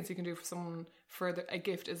best things you can do for someone for a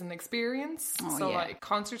gift is an experience. Like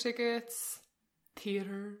concert tickets,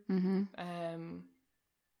 theatre, I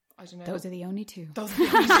don't know. Those are the only 2. Concerts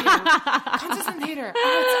and theatre,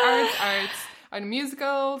 arts. And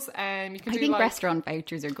musicals, you can do, I think restaurant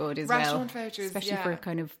vouchers are good as well. Restaurant vouchers, especially for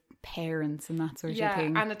kind of parents and that sort of Yeah,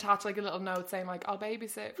 thing. and attach like a little note saying like, I'll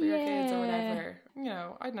babysit for your kids or whatever. You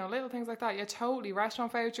know, I don't know, little things like that. Yeah, totally.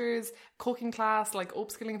 Restaurant vouchers, cooking class, like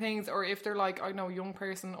upskilling things, or if they're like, I don't know, young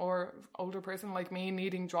person or older person like me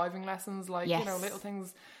needing driving lessons, like, you know, little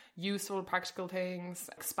things, useful, practical things,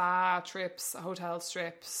 spa trips, hotel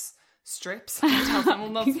strips.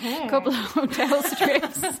 Couple of hotel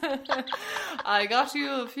strips. I got you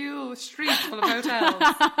a few streets full of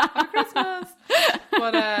hotels for Christmas.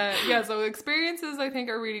 But yeah, so experiences I think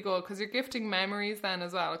are really good because you're gifting memories then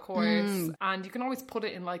as well, of course. And you can always put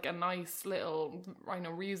it in like a nice little, I know,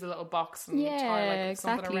 reuse a little box and tie like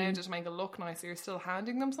something around it to make it look nice. So you're still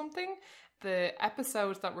handing them something. The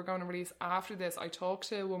episode that we're going to release after this, I talked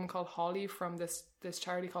to a woman called Holly from this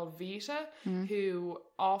charity called Vita, who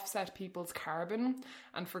offset people's carbon.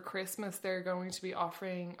 And for Christmas, they're going to be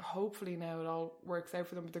offering, hopefully now it all works out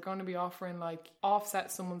for them, but they're going to be offering like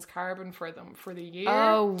offset someone's carbon for them for the year.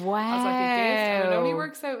 Oh, wow. As like a gift. And it only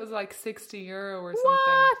works out as like €60 or something.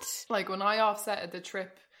 What? Like when I offsetted the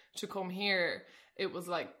trip to come here, it was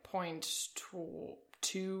like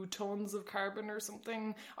 0.2 tons of carbon or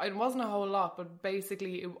something. It wasn't a whole lot, but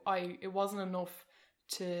basically it wasn't enough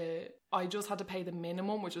to, I just had to pay the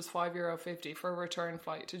minimum, which was €5.50 for a return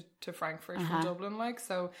flight to Frankfurt from Dublin. Like,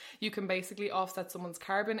 so you can basically offset someone's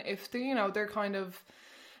carbon if they, you know, they're kind of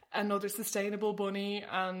another sustainable bunny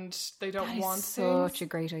and they don't want such things. a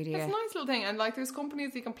great idea. It's a nice little thing. And like there's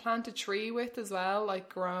companies you can plant a tree with as well, like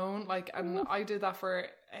grown, like, and I did that for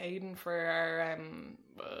Aidan for our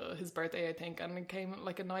his birthday, I think, and it came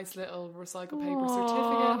like a nice little recycled paper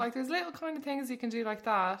certificate. Like there's little kind of things you can do like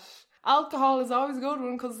that. Alcohol is always a good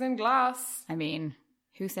one because it's in glass. I mean,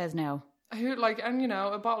 who says no? Who, like, and you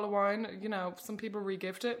know, a bottle of wine, you know, some people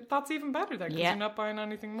re-gift it. That's even better then because you're not buying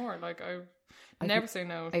anything more. Like I never say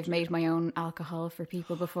no. I've made my own alcohol for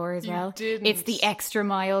people before as well. Didn't. It's the extra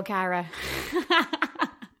mile, Cara.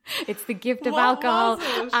 It's the gift of What alcohol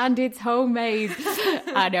was it? and it's homemade.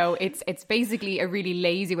 I know, it's basically a really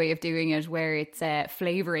lazy way of doing it where it's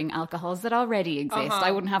flavouring alcohols that already exist.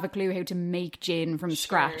 I wouldn't have a clue how to make gin from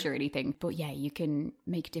scratch or anything. But yeah, you can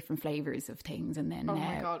make different flavours of things and then... Oh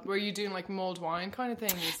my God. Were you doing like mulled wine kind of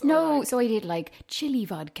things? No, like... so I did like chili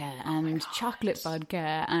vodka and chocolate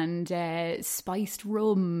vodka and spiced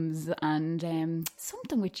rums and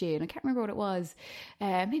something with gin. I can't remember what it was.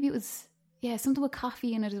 Maybe it was... Yeah, something with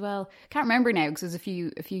coffee in it as well. Can't remember now because it was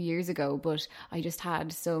a few years ago, but I just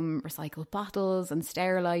had some recycled bottles and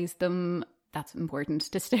sterilised them. That's important,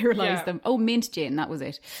 to sterilise them. Oh, mint gin, that was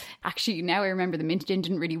it. Actually, now I remember the mint gin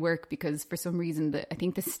didn't really work because for some reason I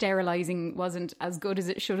think the sterilising wasn't as good as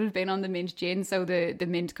it should have been on the mint gin, so the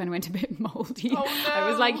mint kind of went a bit mouldy. Oh, no. I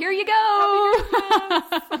was like, here you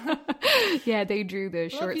go! Yeah, they drew the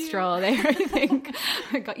short straw there, I think.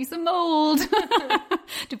 I got you some mould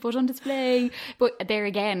to put on display. But there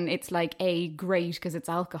again, it's like A, great because it's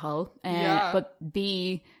alcohol, but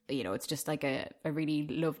B... You know, it's just like a really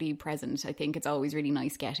lovely present. I think it's always really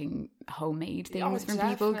nice getting homemade things from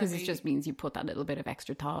people because it just means you put that little bit of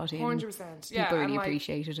extra thought in. 100%. Yeah, people really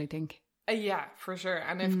appreciate it, I think. Yeah, for sure.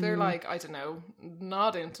 And if they're like, I don't know,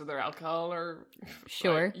 not into their alcohol or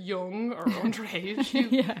like, young or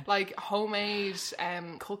underage, like homemade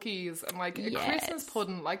cookies and like a Christmas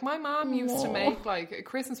pudding. Like my mom used to make like a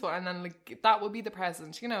Christmas pudding and then like that would be the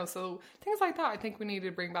present, you know. So things like that I think we need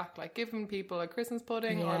to bring back, like giving people a Christmas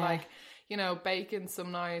pudding or like, you know, baking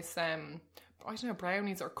some nice I don't know,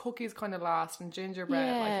 brownies or cookies kind of last and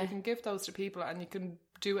gingerbread. Like you can give those to people and you can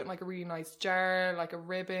do it in like a really nice jar, like a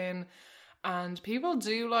ribbon. And people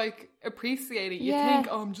do like appreciate it. You think,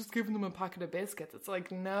 oh, I'm just giving them a packet of biscuits. It's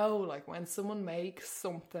like, no, like when someone makes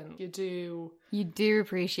something, you do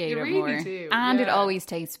appreciate it really more. Do. And it always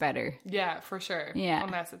tastes better. Yeah, for sure. Yeah.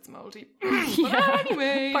 Unless it's moldy. But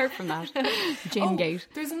anyway. Apart from that. Gin gate.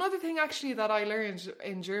 There's another thing actually that I learned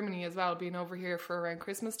in Germany as well, being over here for around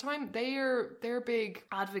Christmas time. They're big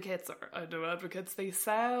advocates, or I don't know, advocates. They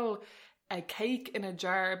sell a cake in a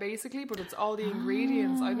jar basically, but it's all the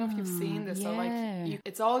ingredients. I don't know if you've seen this. So like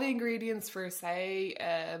it's all the ingredients for say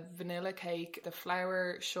a vanilla cake, the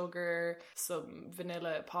flour, sugar, some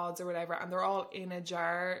vanilla pods or whatever, and they're all in a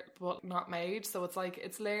jar but not made. So it's like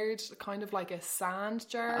it's layered kind of like a sand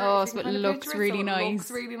jar. So it looks really nice. It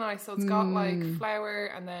looks really nice. So it's got like flour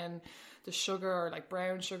and then the sugar or like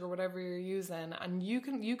brown sugar, whatever you're using, and you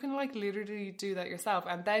can like literally do that yourself,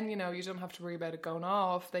 and then you don't have to worry about it going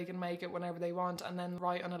off. They can make it whenever they want, and then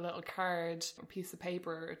write on a little card, a piece of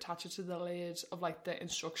paper, attach it to the lid of like the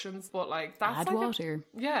instructions. But like that's add like water.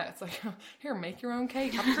 It's like, here, make your own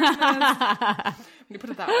cake. Happy Christmas. When you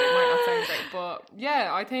put it that way, it might not sound great, but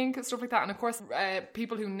yeah, I think stuff like that. And of course,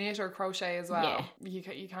 people who knit or crochet as well.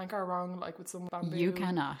 Yeah. You can't go wrong like with some bamboo. You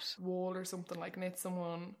cannot. Wool or something, like knit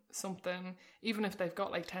someone something, even if they've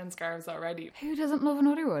got like 10 scarves already. Who doesn't love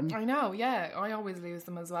another one? I know, yeah. I always lose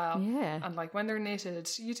them as well. Yeah. And like when they're knitted,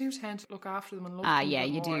 you do tend to look after them and love them. Yeah,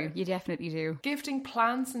 you more. do. You definitely do. Gifting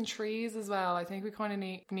plants and trees as well. I think we kind of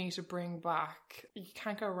need to bring back. You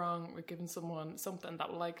can't go wrong with giving someone something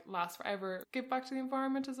that will like last forever. Give back to the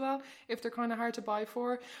environment as well, if they're kind of hard to buy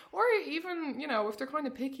for, or even if they're kind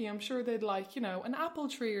of picky, I'm sure they'd like an apple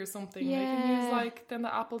tree or something. Yeah. They can use like then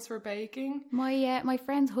the apples for baking. My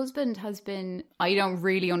friend's husband has been, I don't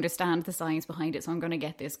really understand the science behind it, so I'm going to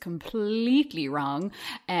get this completely wrong,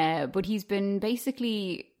 but he's been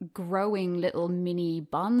basically growing little mini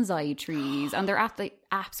bonsai trees, and they're at the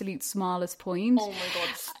absolute smallest point. Oh my god,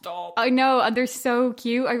 stop. I know, and they're so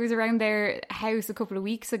cute. I was around their house a couple of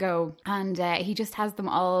weeks ago, and he just has them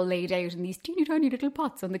all laid out in these teeny tiny little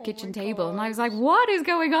pots on the kitchen table, and I was like, what is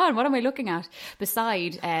going on? What am I looking at?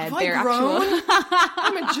 Beside their actual...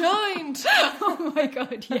 I'm a giant. Oh my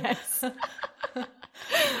god, yes.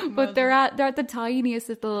 But they're at the tiniest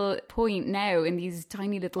little point now in these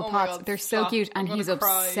tiny little pots. God, they're so cute, and he's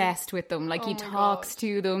cry. obsessed with them. Like he talks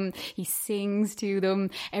to them, he sings to them.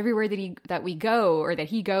 Everywhere that we go, or that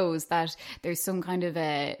he goes, that there's some kind of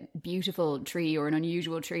a beautiful tree or an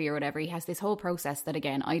unusual tree or whatever. He has this whole process that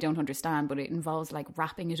again I don't understand, but it involves like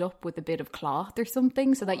wrapping it up with a bit of cloth or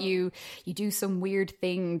something, so that you do some weird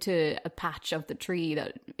thing to a patch of the tree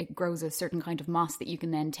that it grows a certain kind of moss that you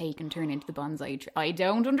can then take and turn into the bonsai tree. I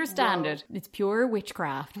don't understand it. It's pure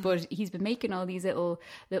witchcraft. But he's been making all these little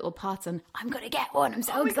pots, and I'm gonna get one. I'm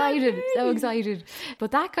so excited. So excited.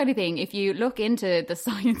 But that kind of thing, if you look into the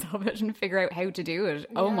science of it and figure out how to do it,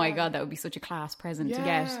 oh my god, that would be such a class present to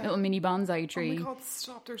get. A little mini bonsai tree. Oh my god,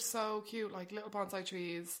 stop. They're so cute. Like little bonsai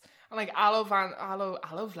trees. And like aloe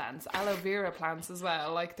vera plants as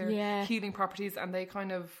well. Like they're healing properties, and they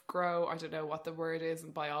kind of grow, I don't know what the word is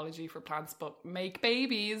in biology for plants, but make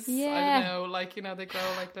babies. I don't know, like they grow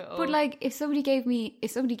like little. But like if somebody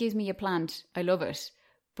gives me a plant, I love it.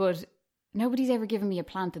 But nobody's ever given me a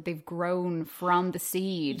plant that they've grown from the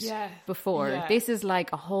seed before. Yeah. This is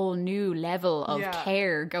like a whole new level of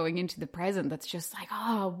care going into the present. That's just like,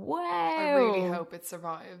 oh wow. I really hope it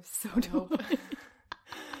survives. So do I.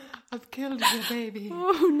 I've killed your baby.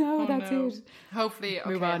 Oh no, that's it. Hopefully that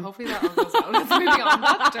all goes well. Let's move on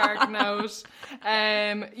that dark note.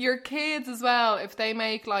 Your kids as well, if they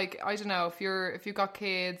make like, I don't know, if you've got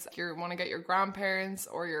kids, you want to get your grandparents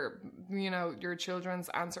or your children's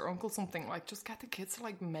aunts or uncles something, like just get the kids to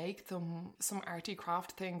like make them some arty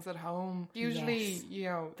craft things at home. Usually,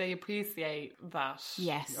 they appreciate that.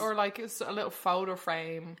 Yes. Or like it's a little photo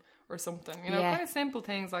frame or something, kind of simple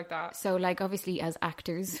things like that. So like obviously as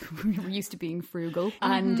actors we're used to being frugal,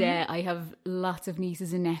 and I have lots of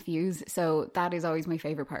nieces and nephews, so that is always my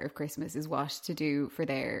favourite part of Christmas, is what to do for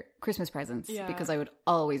their Christmas presents, because I would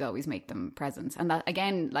always make them presents. And that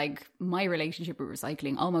again, like my relationship with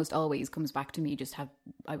recycling almost always comes back to me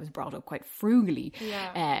I was brought up quite frugally,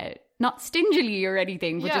 not stingily or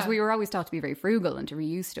anything, but just we were always taught to be very frugal and to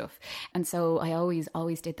reuse stuff. And so I always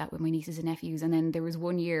did that with my nieces and nephews. And then there was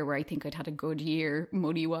one year where I think I'd had a good year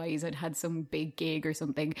money-wise. I'd had some big gig or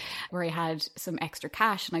something where I had some extra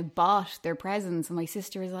cash, and I bought their presents. And my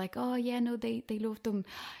sister was like, oh yeah, no, they loved them.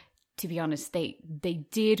 To be honest, they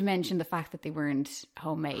did mention the fact that they weren't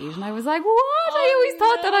homemade, and I was like, what? I always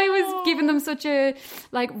thought that I was giving them such a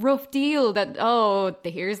like rough deal, that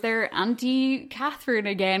here's their Auntie Catherine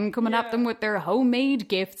again coming at them with their homemade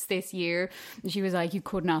gifts this year. And she was like, you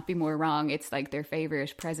could not be more wrong. It's like their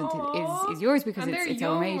favourite present is yours, because it's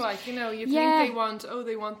young, homemade. Like, you think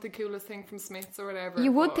they want the coolest thing from Smith's or whatever.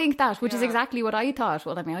 You would think that, which is exactly what I thought.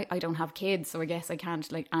 Well, I mean, I don't have kids, so I guess I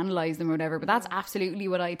can't like analyse them or whatever, but that's absolutely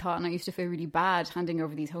what I thought. And I used to feel really bad handing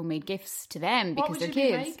over these homemade gifts to them because they're kids.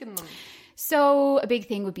 What would you be making them? So a big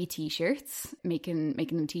thing would be t-shirts, making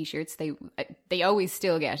them t-shirts. They always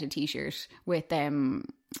still get a t-shirt with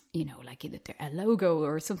you know, like a logo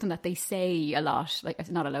or something that they say a lot, like it's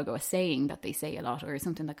not a logo, a saying that they say a lot, or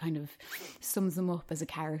something that kind of sums them up as a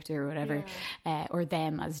character or whatever, or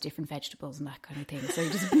them as different vegetables and that kind of thing. So you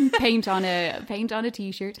just paint on a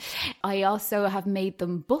t-shirt. I also have made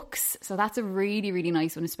them books, so that's a really, really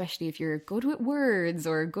nice one, especially if you're good with words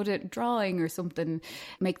or good at drawing or something.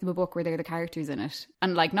 Make them a book where they're the characters in it,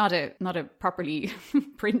 and like not a properly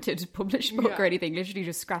printed published book or anything, literally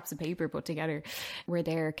just scraps of paper put together where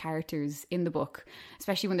they're characters in the book,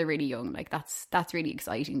 especially when they're really young. Like that's really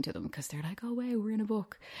exciting to them because they're like, oh wow, we're in a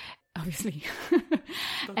book, obviously. So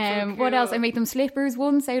cool. What else? I made them slippers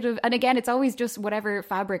once out of, and again, it's always just whatever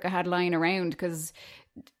fabric I had lying around, because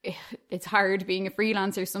it's hard being a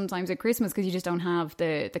freelancer sometimes at Christmas because you just don't have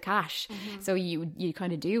the cash. So you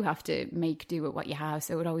kind of do have to make do with what you have.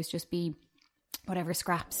 So it would always just be whatever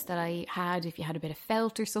scraps that I had. If you had a bit of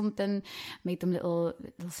felt or something, made them little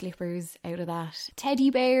slippers out of that. Teddy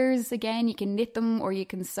bears, again, you can knit them or you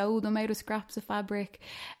can sew them out of scraps of fabric.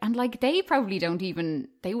 And like they probably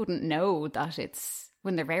they wouldn't know that it's,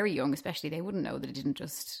 when they're very young especially, they wouldn't know that it didn't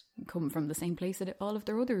just come from the same place that all of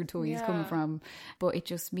their other toys come from. But it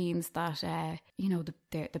just means that you know,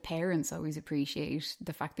 the parents always appreciate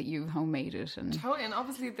the fact that you've homemade it, and totally, and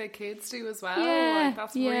obviously the kids do as well. Like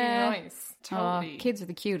that's really nice. Totally. Kids are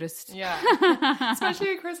the cutest.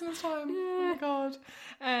 Especially at Christmas time. Oh my god.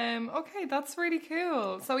 Okay, that's really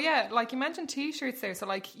cool. So yeah, like you mentioned t-shirts there, so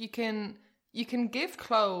like you can give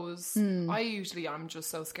clothes. I'm just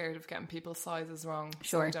so scared of getting people's sizes wrong.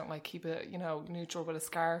 So I don't like keep it, you know, neutral with a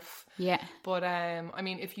scarf. Yeah. But I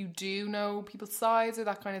mean, if you do know people's size or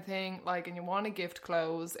that kind of thing, like, and you want to gift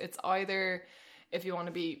clothes, it's either, if you want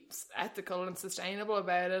to be ethical and sustainable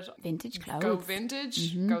about it, vintage clothes. Go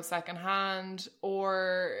vintage, go second hand,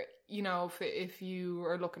 or, you know, if you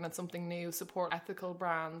are looking at something new, support ethical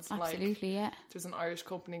brands. Absolutely, like, there's an Irish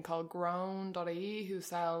company called Grown.ie who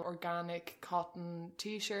sell organic cotton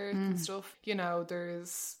t-shirts and stuff. You know,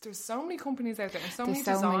 there's so many companies out there and so many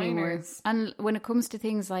designers. And when it comes to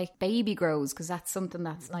things like baby grows, because that's something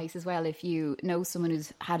that's nice as well. If you know someone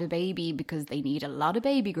who's had a baby because they need a lot of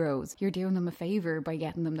baby grows, you're doing them a favour by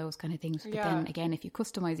getting them those kind of things. But then again, if you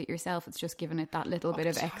customise it yourself, it's just giving it that little bit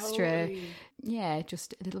of extra,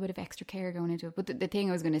 just a little bit of extra care going into it. But the thing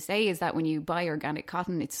I was going to say is that when you buy organic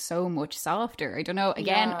cotton, it's so much softer. I don't know,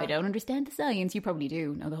 again, I don't understand the science. You probably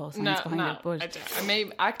do know the whole science behind it, but I do. I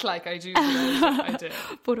may act like I do, but I do.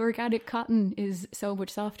 But organic cotton is so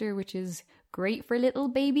much softer, which is great for little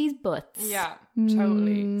babies' butts. Yeah,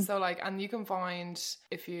 totally. So like, and you can find,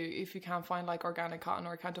 if you can't find like organic cotton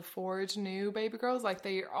or can't afford new baby girls, like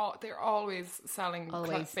they're always selling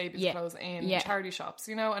babies' clothes in charity shops,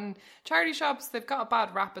 you know. And charity shops, they've got a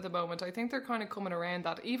bad rap at the moment. I think they're kind of coming around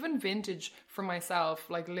that. Even vintage, for myself,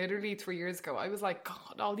 like literally 3 years ago, I was like,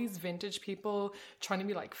 God, all these vintage people trying to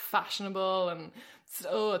be like fashionable and it's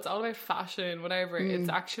all about fashion, whatever. It's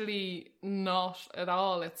actually not at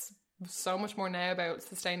all. It's so much more now about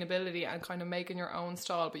sustainability and kind of making your own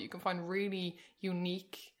style, but you can find really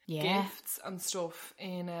unique gifts and stuff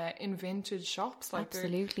in vintage shops. Like,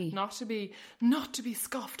 absolutely, not to be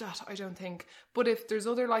scoffed at, I don't think. But if there's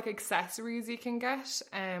other like accessories you can get,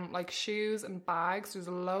 like shoes and bags, there's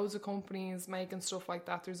loads of companies making stuff like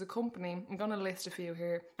that. There's a company, I'm gonna list a few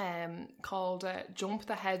here, called Jump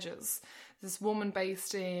the Hedges. This woman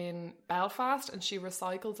based in Belfast, and she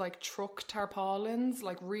recycles like truck tarpaulins,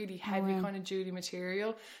 like really heavy kind of duty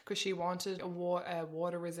material, because she wanted a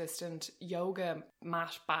water resistant yoga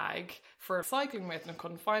mat bag for cycling with and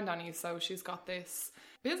couldn't find any. So she's got this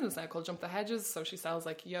business now called Jump the Hedges. So she sells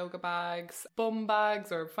like yoga bags, bum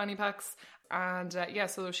bags or fanny packs. And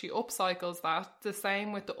so she upcycles that. The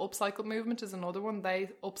same with the upcycle movement is another one. They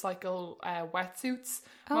upcycle wetsuits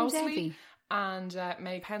mostly. Deadly. And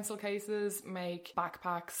make pencil cases, make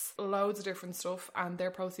backpacks, loads of different stuff, and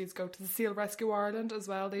their proceeds go to the Seal Rescue Ireland as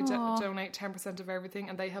well. They donate 10% of everything,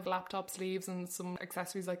 and they have laptop sleeves and some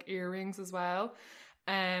accessories like earrings as well.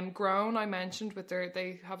 Grown, I mentioned,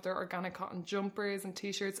 they have their organic cotton jumpers and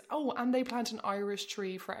t-shirts. Oh, and they plant an Irish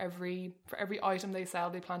tree for every item they sell.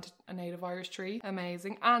 They plant a native Irish tree.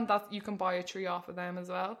 Amazing. And that you can buy a tree off of them as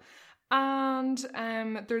well. And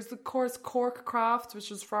there's the course Cork Crafts, which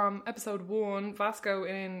was from episode 1, Vasco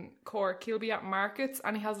in Cork. He'll be at markets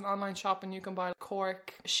and he has an online shop, and you can buy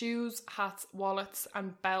Cork shoes, hats, wallets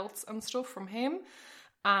and belts and stuff from him.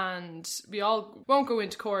 And we all won't go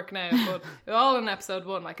into Cork now, but it's all in episode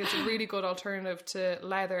 1. Like, it's a really good alternative to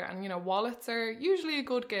leather, and you know, wallets are usually a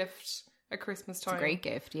good gift at Christmas time. It's a great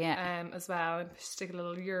gift, yeah. As well, and stick a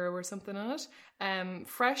little euro or something in it.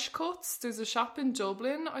 Fresh Cuts, there's a shop in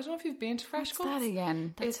Dublin. I don't know if you've been to Fresh Cuts. What's that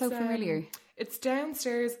again? That's so familiar. It's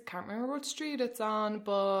downstairs. Can't remember what street it's on,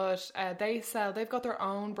 but they've got their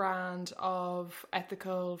own brand of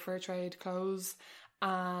ethical fair trade clothes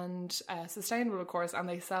and sustainable, of course, and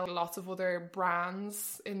they sell lots of other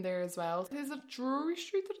brands in there as well. Is it Drury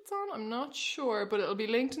Street that it's on? I'm not sure, but it'll be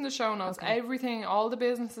linked in the show notes. Okay. Everything, all the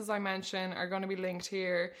businesses I mention are going to be linked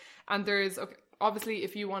here. And there's, obviously,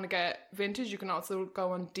 if you want to get vintage, you can also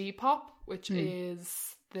go on Depop, which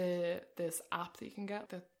is this app that you can get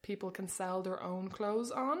that people can sell their own clothes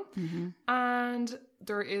on. And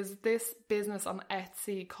there is this business on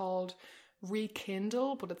Etsy called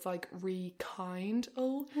Rekindle, but it's like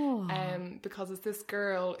Rekindle, because it's this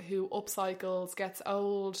girl who upcycles, gets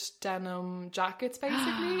old denim jackets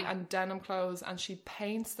basically and denim clothes, and she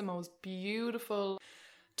paints the most beautiful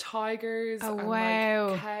tigers and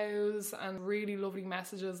like cows and really lovely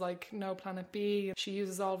messages like no planet B. She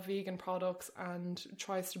uses all vegan products and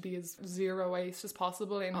tries to be as zero waste as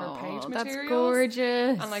possible in her paint materials. That's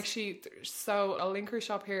gorgeous. And like I'll link her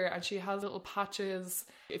shop here, and she has little patches.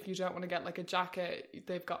 If you don't want to get like a jacket,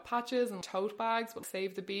 they've got patches and tote bags, but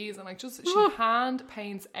save the bees, and like just she hand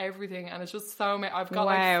paints everything, and it's just so I've got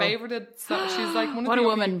like favorited. So she's like one of the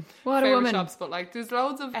woman. What a woman. shops, but like there's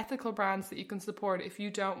loads of ethical brands that you can support if you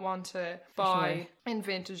don't want to buy in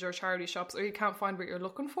vintage or charity shops, or you can't find what you're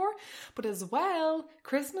looking for. But as well,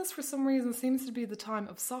 Christmas for some reason seems to be the time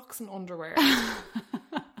of socks and underwear.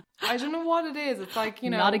 I don't know what it is. It's like,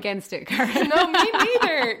 you know... Not against it, Karen. No, me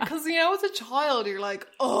neither. Because, you know, as a child, you're like,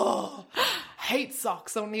 oh, hate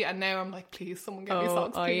socks only. And now I'm like, please, someone get me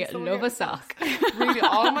socks. Please, I love a sock. Really,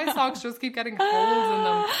 all of my socks just keep getting holes in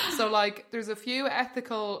them. So, like, there's a few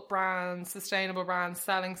ethical brands, sustainable brands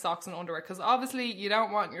selling socks and underwear. Because obviously, you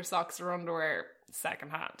don't want your socks or underwear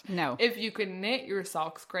secondhand. No. If you can knit your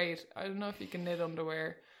socks, great. I don't know if you can knit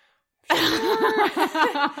underwear. Seems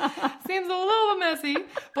a little bit messy,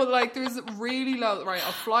 but like there's really low. Right,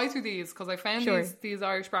 I'll fly through these because I found these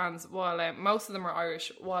Irish brands while most of them are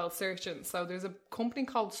Irish while searching. So there's a company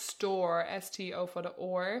called Store, STO for the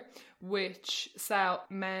OR, which sell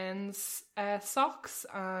men's socks,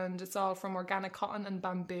 and it's all from organic cotton and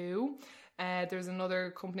bamboo. There's another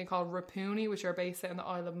company called Rapuni, which are based out in the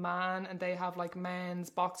Isle of Man, and they have like men's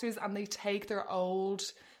boxers, and they take their old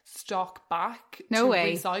stock back to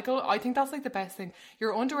recycle. I think that's like the best thing.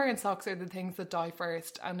 Your underwear and socks are the things that die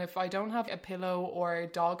first, and if I don't have a pillow or a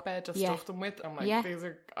dog bed to stuff them with, I'm like, these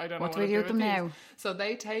are, I don't know what to do with them now. So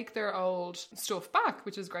they take their old stuff back,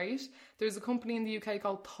 which is great. There's a company in the UK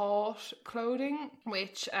called Thought Clothing,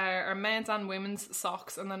 which are men's and women's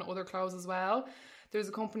socks and then other clothes as well. There's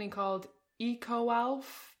a company called EcoAlf,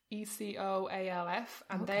 ECOALF,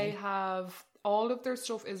 and they have all of their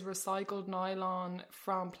stuff is recycled nylon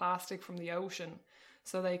from plastic from the ocean.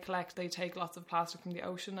 So they take lots of plastic from the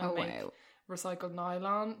ocean and make recycled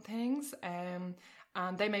nylon things. And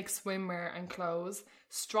they make swimwear and clothes.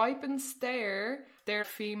 Stripe and Stare, they're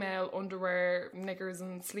female underwear, knickers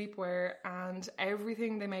and sleepwear, and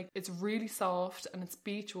everything they make, it's really soft and it's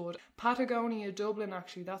beechwood. Patagonia Dublin,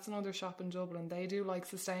 actually, that's another shop in Dublin. They do like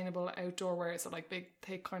sustainable outdoor wear, so like big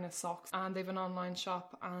thick kind of socks, and they've an online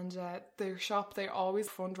shop, and their shop, they always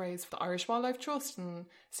fundraise for the Irish Wildlife Trust and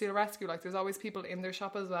Seal Rescue. Like there's always people in their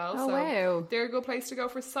shop as well. They're a good place to go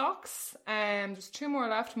for socks. There's two more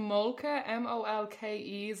left. Molke, MOLKE,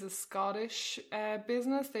 is a Scottish business.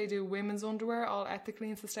 They do women's underwear, all ethically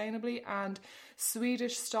and sustainably, and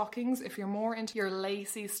Swedish Stockings. If you're more into your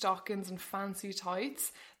lacy stockings and fancy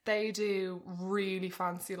tights, they do really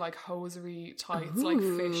fancy like hosiery tights, like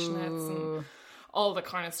fishnets and all the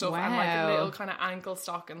kind of stuff, and like little kind of ankle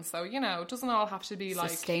stockings. So, you know, it doesn't all have to be like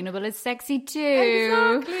sustainable is sexy too.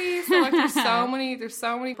 Exactly. So like there's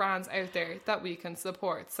so many brands out there that we can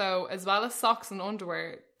support. So as well as socks and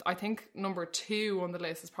underwear, I think number 2 on the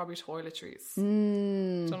list is probably toiletries.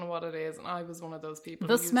 Don't know what it is, and I was one of those people.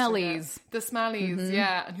 The smellies.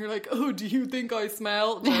 Yeah. And you're like, oh, do you think I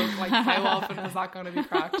smell? Joke, like how often is that going to be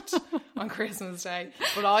cracked on Christmas Day?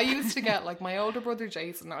 But I used to get, like, my older brother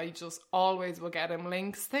Jason, I just always would get him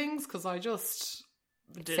Lynx things because I just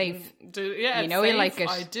safe. You know, you like it.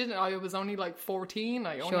 I didn't. I was only like 14.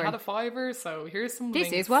 I only had a $5, so here's some This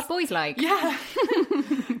Lynx. is what boys like. Yeah.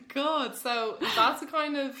 Good. So that's a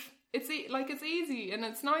kind of, it's easy, and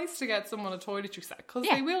it's nice to get someone a toiletry set because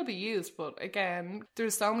they will be used. But again,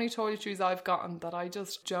 there's so many toiletries I've gotten that I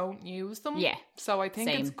just don't use them. Yeah. So I think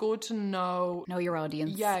it's good to know your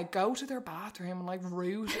audience. Yeah, go to their bathroom and like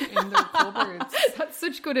root in their cupboards. That's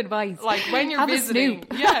such good advice. Like when you're visiting.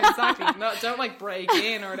 Yeah, exactly. No, don't like break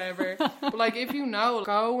in or whatever. But like if you know,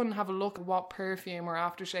 go and have a look at what perfume or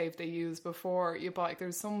aftershave they use before you buy.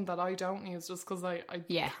 There's some that I don't use just because I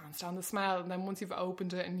can't stand the smell. And then once you've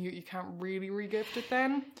opened it and you you can't really re-gift it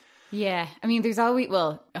then. Yeah, I mean, there's always,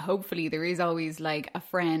 well, hopefully there is always like a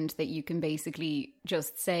friend that you can basically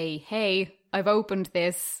just say, hey, I've opened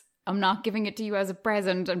this. I'm not giving it to you as a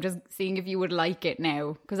present. I'm just seeing if you would like it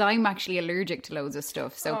now. Because I'm actually allergic to loads of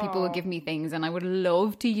stuff. So people will give me things and I would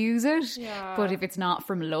love to use it. Yeah. But if it's not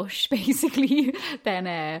from Lush, basically, then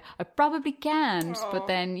I probably can't. But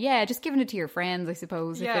then, yeah, just giving it to your friends, I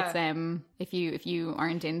suppose. Yeah. If you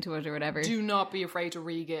aren't into it or whatever. Do not be afraid to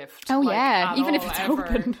re-gift. Oh, like, yeah. Even if all, it's ever.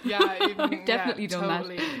 open. Yeah, even, I've definitely done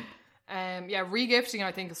totally. that. Yeah, re-gifting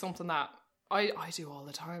I think is something that I do all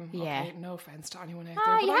the time. Yeah. Okay, no offense to anyone out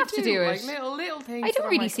there, but you I have to do it. Like little things. I that don't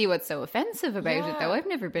I'm really like, see what's so offensive about it, though. Yeah. I've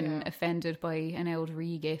never been offended by an old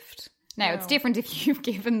re-gift. Now, it's No. different if you've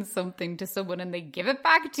given something to someone and they give it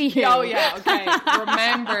back to you. Oh yeah, okay.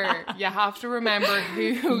 Remember, you have to remember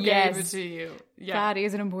who Yes. gave it to you. Yeah. That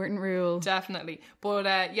is an important rule. Definitely.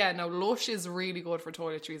 But yeah, no, Lush is really good for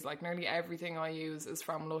toiletries. Like nearly everything I use is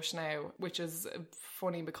from Lush now, which is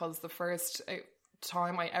funny because the first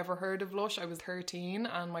time I ever heard of Lush, I was 13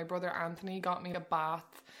 and my brother Anthony got me a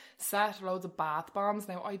bath set, loads of bath bombs.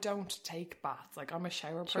 Now, I don't take baths. Like, I'm a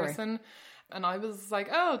shower person. And I was like,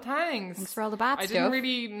 oh, thanks. Thanks for all the bath I stuff. didn't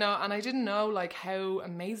really know, and I didn't know like how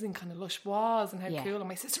amazing kind of Lush was and how Yeah. cool. And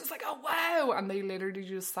my sister was like, oh, wow. And they literally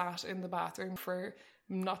just sat in the bathroom for,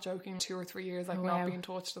 I'm not joking, 2 or 3 years, like wow. not being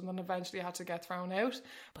touched, and then eventually had to get thrown out.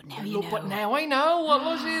 But now you know. But now I know what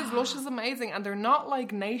Lush is. Lush is amazing, and they're not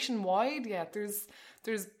like nationwide yet.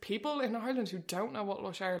 There's people in Ireland who don't know what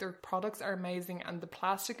Lush are. Their products are amazing, and the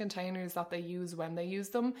plastic containers that they use when they use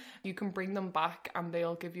them, you can bring them back and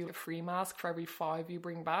they'll give you a free mask for every 5 you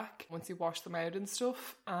bring back once you wash them out and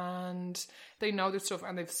stuff. And they know their stuff,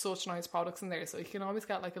 and they've such nice products in there. So you can always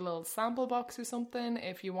get like a little sample box or something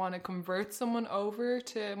if you want to convert someone over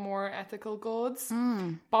to more ethical goods.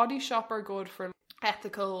 Body Shop are good for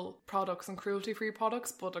ethical products and cruelty-free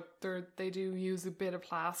products, but they do use a bit of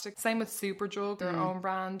plastic. Same with Superdrug, their own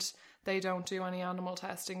brand. They don't do any animal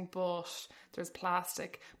testing, but there's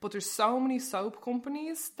plastic. But there's so many soap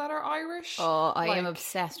companies that are Irish. Oh, I am Like,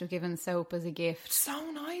 obsessed with giving soap as a gift.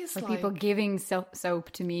 so nice. Or Like, people giving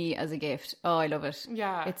soap to me as a gift. Oh, I love it.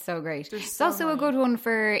 Yeah. It's so great. There's It's so also a many. good one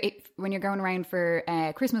for when you're going around for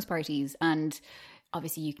Christmas parties, and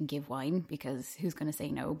obviously you can give wine because who's going to say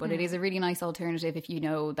no, but it is a really nice alternative if you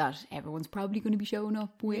know that everyone's probably going to be showing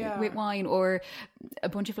up with wine, or a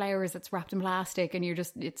bunch of flowers that's wrapped in plastic and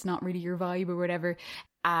it's not really your vibe or whatever.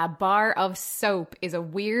 A bar of soap is a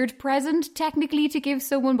weird present technically to give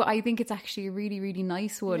someone, but I think it's actually a really, really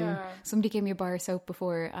nice one. Yeah. Somebody gave me a bar of soap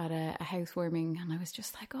before at a housewarming, and I was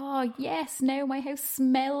just like, oh yes, now my house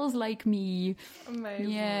smells like me.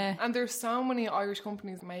 amazing. Yeah. And there's so many Irish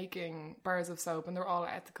companies making bars of soap, and they're all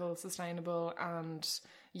ethical, sustainable, and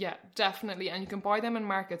yeah, definitely. And you can buy them in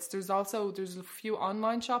markets. There's a few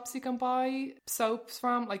online shops you can buy soaps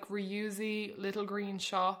from, like Reusey, Little Green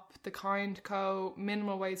Shop, The Kind Co,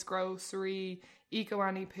 Minimal Waste Grocery, Eco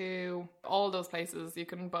Annie Poo, all those places you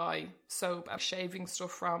can buy soap and shaving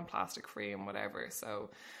stuff from, plastic free and whatever. So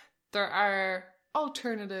there are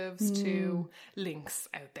alternatives to links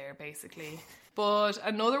out there, basically. But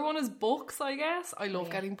another one is books, I guess. I love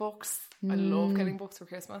getting books. I love getting books for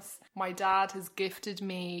Christmas. My dad has gifted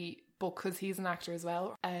me book because he's an actor as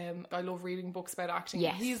well. I love reading books about acting.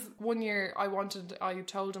 Yes. He's one year I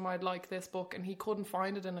told him I'd like this book and he couldn't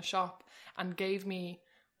find it in a shop and gave me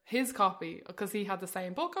his copy because he had the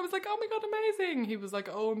same book. I was like, oh my god, amazing. He was like,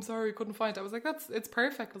 oh, I'm sorry, couldn't find it. I was like, it's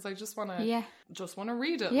perfect because I just want to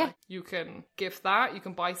read it. Yeah. Like, you can gift that, you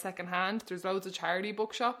can buy secondhand. There's loads of charity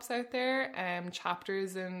bookshops out there.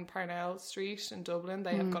 Chapters in Parnell Street in Dublin,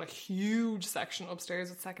 they have got a huge section upstairs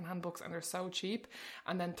with secondhand books, and they're so cheap.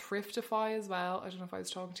 And then Thriftify as well. I don't know if I was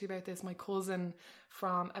talking to you about this. My cousin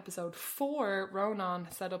from episode 4, Ronan,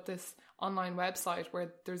 set up this online website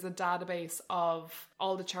where there's a database of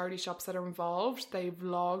all the charity shops that are involved. They've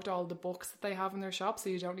logged all the books that they have in their shop, so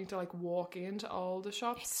you don't need to like walk into all the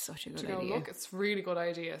shops. It's such a good to go idea. look. It's a really good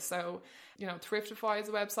idea. So, Thriftify is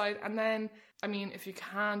a website. And then, I mean, if you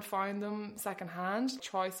can't find them secondhand,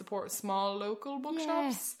 try support small local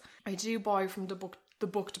bookshops. I do buy from the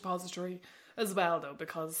book depository as well, though,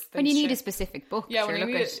 because When you need a specific book, Yeah, sure, when you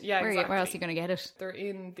look need at it. Yeah, where else are exactly. you going to get it? They're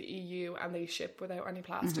in the EU and they ship without any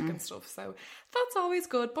plastic and stuff, so that's always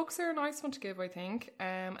good. Books are a nice one to give, I think.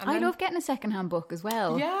 And I then, love getting a secondhand book as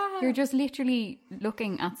well. Yeah. You're just literally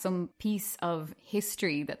looking at some piece of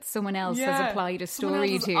history that someone else has applied a Someone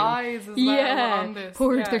story else's to. eyes as well on this.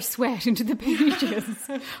 poured Yeah. their sweat into the pages.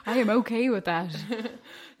 I am okay with that.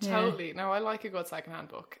 Totally. No, I like a good secondhand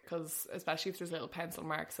book because especially if there's little pencil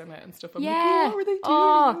marks in it and stuff. And Yeah. Yeah. What were they doing?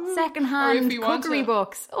 Oh, secondhand cookery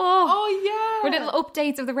books. Oh, yeah. With little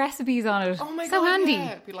updates of the recipes on it. Oh my so God, handy.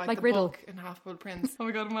 yeah. It'd be like the Riddle. book in Half-Blood Prince. Oh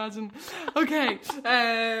my God, imagine. Okay. Gosh,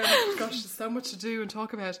 there's so much to do and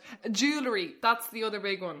talk about. Jewellery, that's the other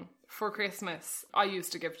big one. For Christmas, I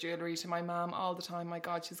used to give jewellery to my mum all the time. My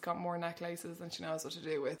God, she's got more necklaces than she knows what to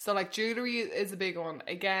do with. So like jewellery is a big one.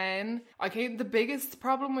 Again, the biggest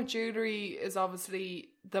problem with jewellery is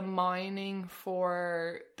obviously the mining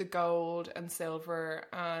for the gold and silver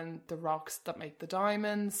and the rocks that make the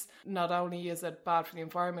diamonds. Not only is it bad for the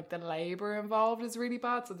environment, the labour involved is really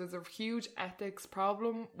bad. So there's a huge ethics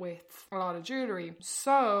problem with a lot of jewellery.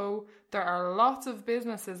 So there are lots of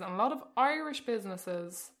businesses and a lot of Irish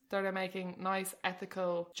businesses that are making nice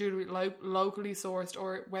ethical jewellery locally sourced,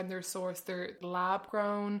 or when they're sourced they're lab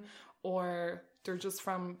grown, or they're just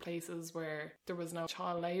from places where there was no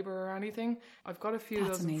child labour or anything. I've got a few of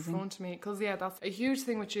those in front of me because that's a huge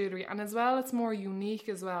thing with jewellery. And as well, it's more unique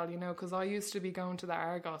as well, you know, because I used to be going to the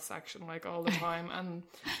Argos section like all the time and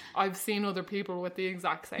I've seen other people with the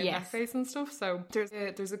exact same necklace and stuff. So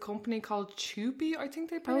there's a company called Chupi, I think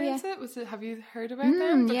they pronounce it. Have you heard about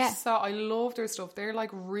them? So I love their stuff. They're like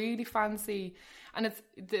really fancy. And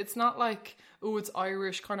it's not like, oh, it's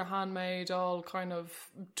Irish kind of handmade, all kind of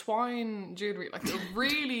twine jewellery. Like they're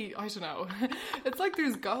really, I don't know. It's like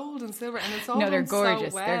there's gold and silver and it's all they're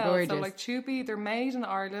gorgeous. So well. They're gorgeous. So like Chupi, they're made in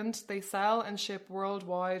Ireland. They sell and ship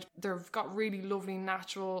worldwide. They've got really lovely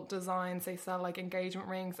natural designs. They sell like engagement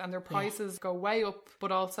rings and their prices go way up,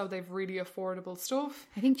 but also they've really affordable stuff.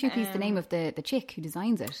 I think Chupi's the name of the chick who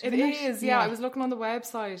designs it. It is, yeah. I was looking on the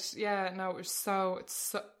website. Yeah, no, it's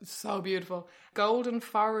so beautiful. Golden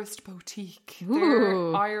Forest Boutique.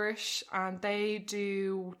 They're Irish and they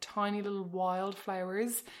do tiny little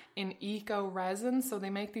wildflowers in eco resin. So they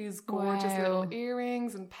make these gorgeous little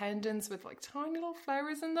earrings and pendants with like tiny little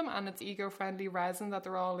flowers in them, and it's eco-friendly resin that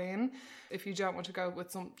they're all in. If you don't want to go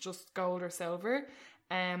with some just gold or silver.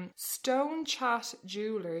 Stone Chat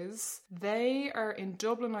Jewelers, they are in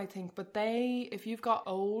Dublin, I think, but if you've got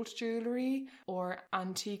old jewellery or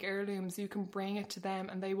antique heirlooms, you can bring it to them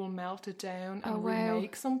and they will melt it down and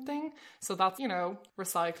remake something. So that's, you know,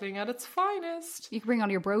 recycling at its finest. You can bring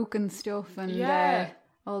all your broken stuff and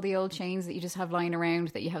all the old chains that you just have lying around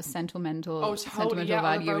that you have sentimental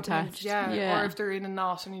value attached. Or if they're in a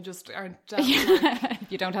knot and you just aren't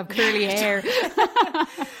you don't have curly hair.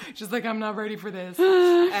 Just like, I'm not ready for this.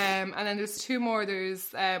 And then there's two more.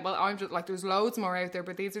 There's I'm just like, there's loads more out there,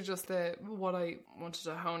 but these are just what I wanted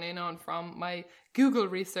to hone in on from my Google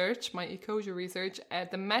research, my Ecosia research.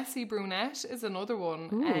 The Messy Brunette is another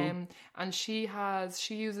one. And she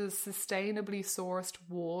uses sustainably sourced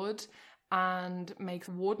wood and makes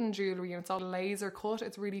wooden jewellery, and it's all laser cut.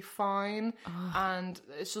 It's really fine and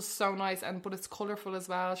it's just so nice, but it's colourful as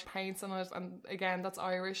well. She paints on it, and again, that's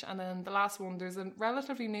Irish. And then the last one, there's a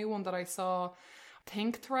relatively new one that I saw,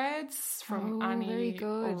 Think Threads from Annie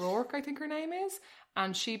O'Rourke, I think her name is.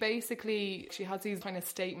 And she has these kind of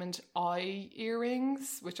statement eye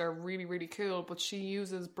earrings, which are really, really cool. But she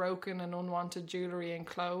uses broken and unwanted jewellery and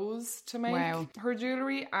clothes to make her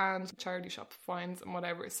jewellery, and charity shop finds and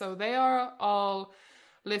whatever. So they are all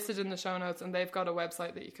listed in the show notes, and they've got a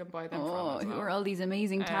website that you can buy them from as well. Who are all these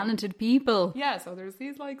amazing, talented people? Yeah, so there's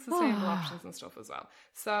these like sustainable options and stuff as well.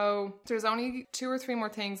 So there's only 2 or 3 more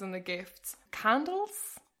things in the gifts. Candles.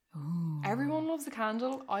 Ooh. Everyone loves a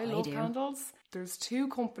candle. I love candles. There's 2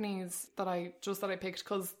 companies that I picked,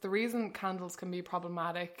 because the reason candles can be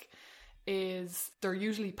problematic is they're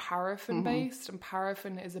usually paraffin based, and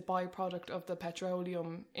paraffin is a byproduct of the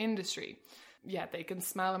petroleum industry. Yeah, they can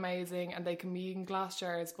smell amazing and they can be in glass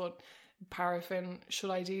jars, but paraffin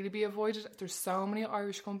should ideally be avoided. There's so many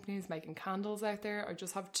Irish companies making candles out there. I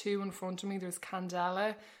just have 2 in front of me. There's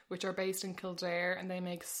Candela, which are based in Kildare, and they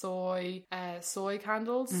make soy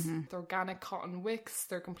candles. They're organic cotton wicks.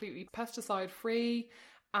 They're completely pesticide free,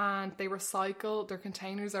 and they recycle. Their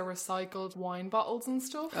containers are recycled wine bottles and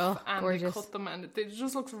stuff. And gorgeous. They cut them, and it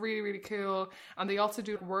just looks really, really cool. And they also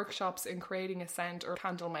do workshops in creating a scent or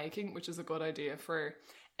candle making, which is a good idea for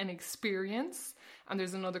an experience. And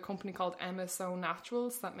there's another company called MSO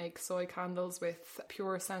Naturals that makes soy candles with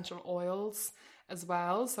pure essential oils as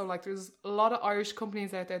well. So like, there's a lot of Irish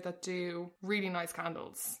companies out there that do really nice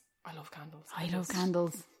candles. I love candles. I love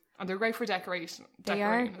candles. And they're great for decorating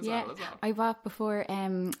as well. I bought before,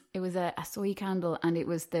 it was a soy candle, and it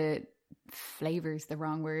was the flavor's the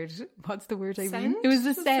wrong word. What's the word I mean? Scent? It was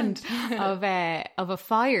the scent of a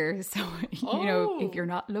fire. So, you know, if you're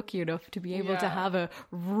not lucky enough to be able to have a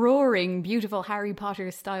roaring, beautiful Harry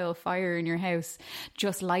Potter style fire in your house,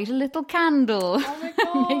 just light a little candle. Oh my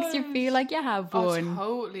God. Makes you feel like you have one.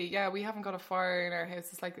 Totally. Yeah, we haven't got a fire in our house.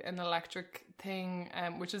 It's like an electric thing,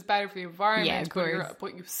 which is better for the environment. Yeah, of course.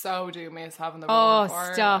 But you so do miss having the Oh,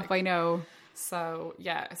 fire. stop. I know. So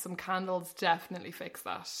yeah, some candles definitely fix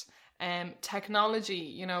that. Technology,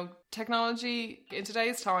 you know, technology in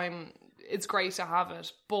today's time, it's great to have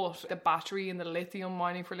it, but the battery and the lithium,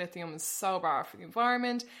 mining for lithium, is so bad for the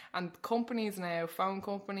environment. And companies now, phone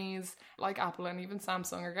companies like Apple and even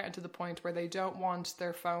Samsung, are getting to the point where they don't want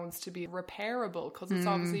their phones to be repairable, because it's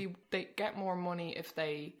obviously they get more money if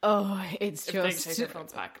they they take their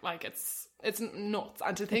phones back. Like it's nuts.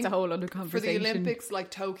 And to think it's a whole other conversation. for the Olympics, like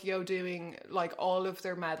Tokyo doing like all of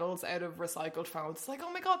their medals out of recycled phones, it's like,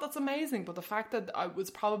 oh my God, that's amazing. But the fact that it was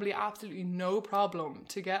probably absolutely no problem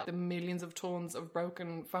to get the millions of tons of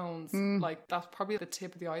broken phones, like that's probably the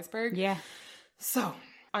tip of the iceberg. Yeah. So,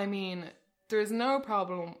 I mean, there's no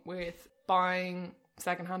problem with buying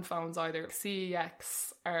secondhand phones either.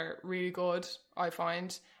 CEX are really good, I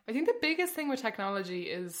find. I think the biggest thing with technology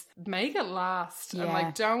is make it last. Yeah. And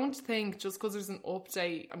like, don't think just because there's an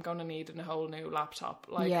update, I'm going to need a whole new laptop.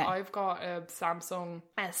 Like I've got a Samsung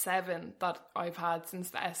S7 that I've had since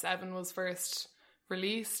the S7 was first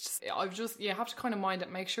released. You have to kind of mind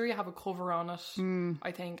it. Make sure you have a cover on it,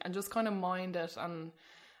 I think, and just kind of mind it. And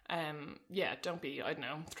don't be, I don't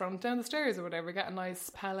know, throwing it down the stairs or whatever. Get a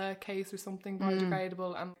nice Pella case or something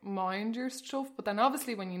biodegradable and mind your stuff. But then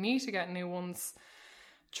obviously when you need to get new ones,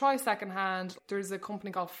 try secondhand. There's a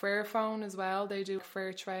company called Fairphone as well. They do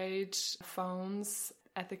fair trade phones,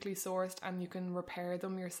 ethically sourced, and you can repair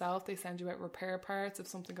them yourself. They send you out repair parts if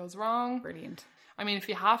something goes wrong. Brilliant. I mean, if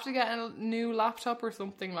you have to get a new laptop or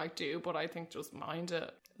something, like, do, but I think just mind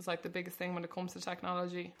it. It's like the biggest thing when it comes to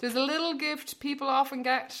technology. There's a little gift people often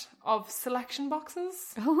get of selection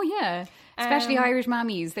boxes. Oh yeah, especially Irish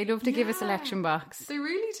mammies. They love to give a selection box. They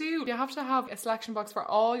really do. You have to have a selection box for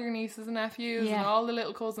all your nieces and nephews and all the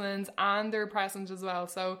little cousins and their present as well.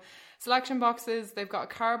 So selection boxes, they've got a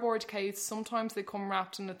cardboard case. Sometimes they come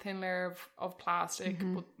wrapped in a thin layer of plastic,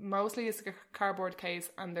 but mostly it's a cardboard case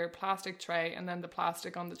and their plastic tray and then the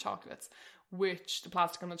plastic on the chocolates, which the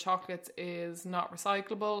plastic on the chocolates is not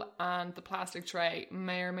recyclable and the plastic tray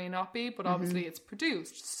may or may not be, but obviously it's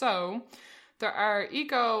produced. So there are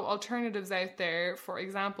eco alternatives out there. For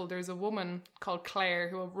example, there's a woman called Claire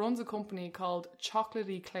who runs a company called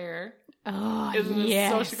Chocolatey Claire. Oh, Isn't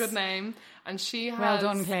it such a good name? And she has well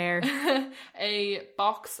done, Claire. a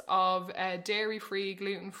box of dairy-free,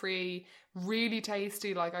 gluten-free, really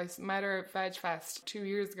tasty. Like I met her at Veg Fest 2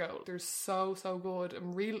 years ago. They're so good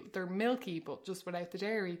and they're milky, but just without the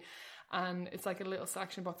dairy. And it's like a little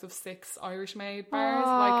selection box of 6 Irish made bars.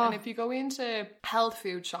 Like, and if you go into health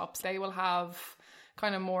food shops, they will have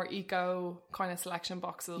kind of more eco kind of selection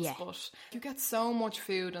boxes, but you get so much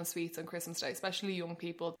food and sweets on Christmas Day, especially young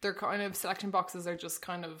people. Their kind of selection boxes are just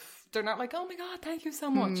kind of, they're not like, oh my God, thank you so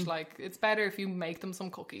much. Like, it's better if you make them some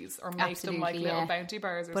cookies or make them like little bounty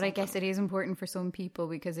bars or something. But I guess it is important for some people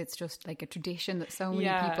because it's just like a tradition that so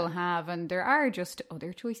many people have, and there are just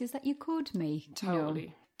other choices that you could make. Totally. You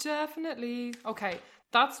know? Definitely. Okay,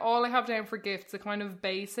 that's all I have down for gifts, the kind of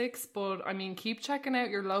basics, but I mean, keep checking out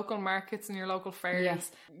your local markets and your local fairs,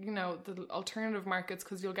 you know, the alternative markets,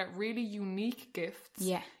 because you'll get really unique gifts.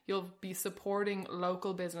 Yeah. You'll be supporting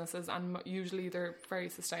local businesses and usually they're very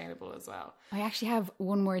sustainable as well. I actually have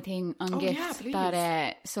one more thing on gifts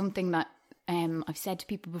that something that I've said to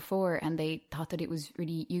people before and they thought that it was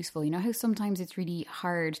really useful. You know how sometimes it's really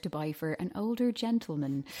hard to buy for an older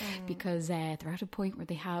gentleman because they're at a point where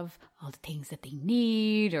they have all the things that they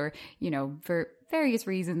need, or, you know, for various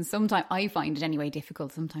reasons. Sometimes I find it anyway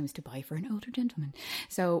difficult sometimes to buy for an older gentleman.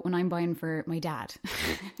 So when I'm buying for my dad,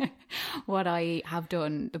 what I have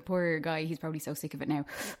done, the poor guy, he's probably so sick of it now,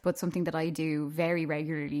 but something that I do very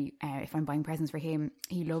regularly if I'm buying presents for him,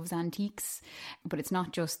 he loves antiques, but it's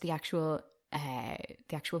not just the actual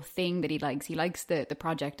thing that he likes the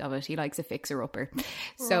project of it. He likes a fixer-upper.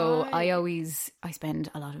 So I spend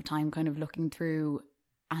a lot of time kind of looking through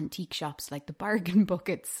antique shops, like the bargain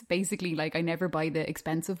buckets. Basically, like, I never buy the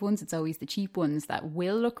expensive ones. It's always the cheap ones that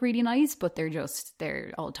will look really nice, but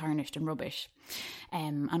they're all tarnished and rubbish.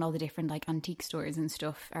 And all the different like antique stores and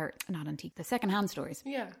stuff, or not antique, the secondhand stores.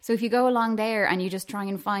 Yeah. So if you go along there and you just try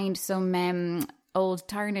and find some old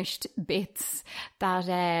tarnished bits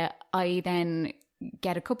that I then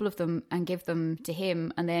get a couple of them and give them to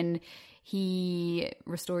him, and then he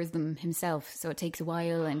restores them himself, so it takes a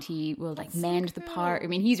while, and he will like mend the part. I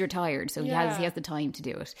mean, he's retired, so he has the time to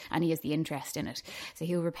do it, and he has the interest in it, so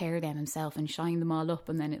he'll repair them himself and shine them all up,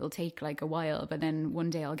 and then it'll take like a while, but then one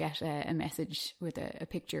day I'll get a message with a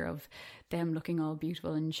picture of them looking all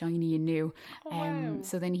beautiful and shiny and new.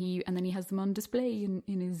 So then he has them on display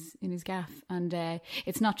in his gaff, and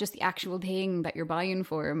it's not just the actual thing that you're buying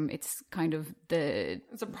for him, it's kind of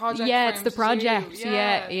it's a project. It's the project.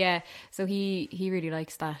 Yeah. So he really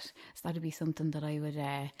likes that. So that'd be something that I would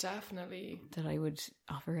definitely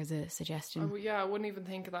offer as a suggestion. I wouldn't even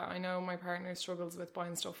think of that. I know my partner struggles with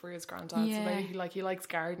buying stuff for his granddad. So he likes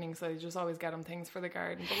gardening, so they just always get him things for the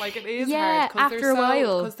garden. But like, it is hard after a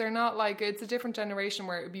while, because they're not like, it's a different generation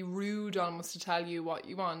where it would be rude almost to tell you what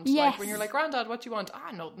you want. Yes. Like when you're like, Granddad, what do you want?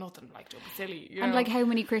 No, nothing. Like, don't be silly. You know? And like, how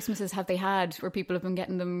many Christmases have they had where people have been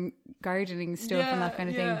getting them gardening stuff and that kind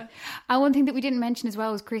of thing? And one thing that we didn't mention as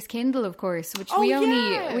well was Kris Kindle, of course, which we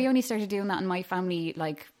only started doing that in my family.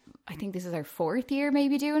 Like, I think this is our 4th year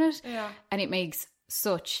maybe doing it. Yeah. And it makes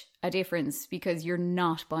such a difference, because you're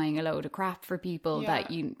not buying a load of crap for people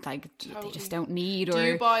that you like they just don't need. Or do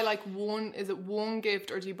you buy like one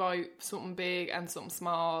gift, or do you buy something big and something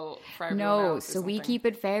small for everyone else? So we keep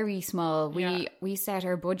it very small. We set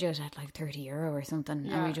our budget at like €30 or something,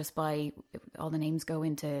 and we just buy, all the names go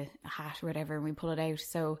into a hat or whatever, and we pull it out,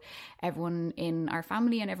 so everyone in our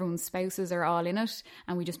family and everyone's spouses are all in it,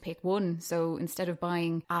 and we just pick one. So instead of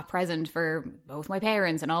buying a present for both my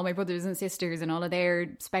parents and all my brothers and sisters and all of their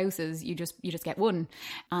spouses, you just get one,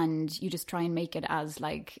 and you just try and make it as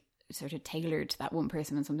like sort of tailored to that one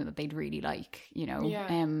person and something that they'd really like, you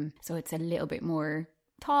know. So it's a little bit more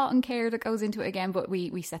thought and care that goes into it again, but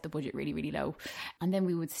we set the budget really, really low, and then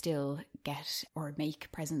we would still get or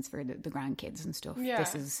make presents for the grandkids and stuff.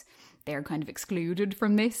 They're kind of excluded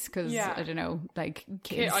from this, because I don't know, like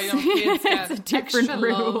kids, kids it's a different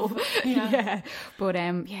rule. But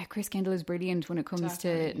Kris Kindle is brilliant when it comes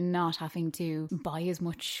to not having to buy as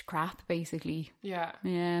much crap, basically.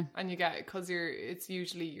 And you get, because it's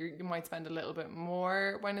usually you might spend a little bit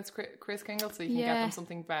more when it's Kris Kindle, so you can get them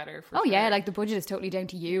something better for like the budget is totally down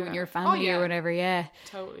to you and your family or whatever.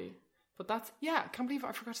 Totally. But that's, I can't believe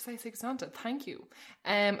I forgot to say Secret Santa. Thank you.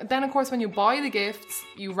 Then, of course, when you buy the gifts,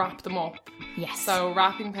 you wrap them up. Yes. So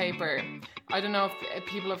wrapping paper. I don't know if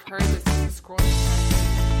people have heard this scrunch.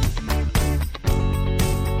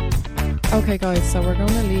 Okay guys, so we're going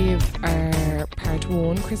to leave our part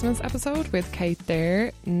 1 Christmas episode with Kate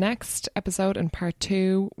there. Next episode, in part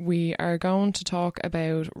 2, we are going to talk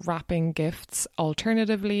about wrapping gifts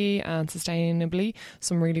alternatively and sustainably.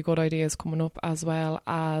 Some really good ideas coming up, as well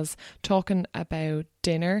as talking about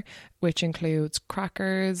dinner, which includes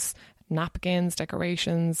crackers, napkins,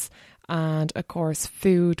 decorations, and of course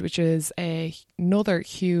food, which is another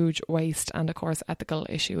huge waste and of course ethical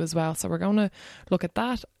issue as well. So we're going to look at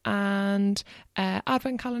that, and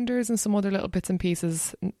advent calendars and some other little bits and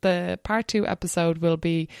pieces. The part 2 episode will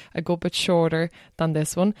be a good bit shorter than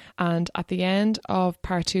this one, and at the end of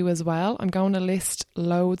part 2 as well, I'm going to list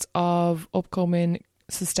loads of upcoming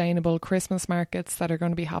sustainable Christmas markets that are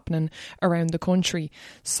going to be happening around the country.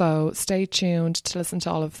 So stay tuned to listen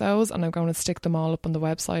to all of those, and I'm going to stick them all up on the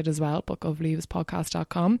website as well,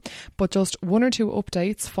 bookofleavespodcast.com. But just 1 or 2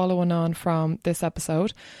 updates following on from this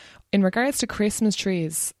episode. In regards to Christmas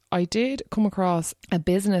trees, I did come across a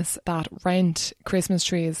business that rent Christmas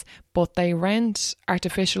trees, but they rent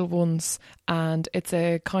artificial ones, and it's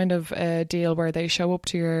a kind of a deal where they show up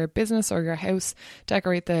to your business or your house,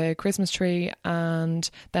 decorate the Christmas tree, and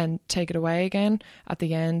then take it away again at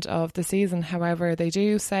the end of the season. However, they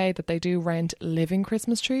do say that they do rent living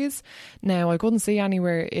Christmas trees. Now, I couldn't see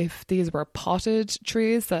anywhere if these were potted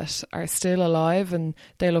trees that are still alive and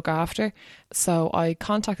they look after. So I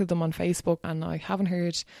contacted them on Facebook, and I haven't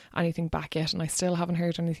heard anything back yet, and I still haven't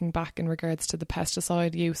heard anything back in regards to the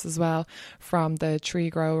pesticide use as well from the Tree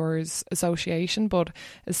Growers Association. But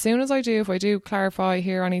as soon as I do, if I do clarify,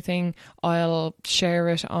 hear anything, I'll share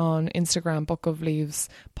it on Instagram, Book of Leaves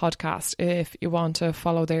Podcast, if you want to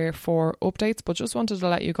follow there for updates. But just wanted to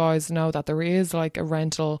let you guys know that there is like a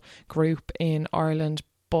rental group in Ireland,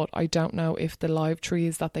 but I don't know if the live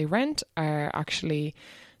trees that they rent are actually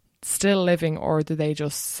still living, or do they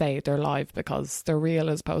just say they're live because they're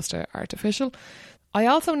real as opposed to artificial. I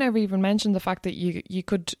also never even mentioned the fact that you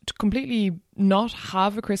could completely not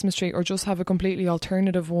have a Christmas tree, or just have a completely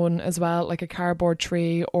alternative one as well, like a cardboard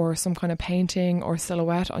tree or some kind of painting or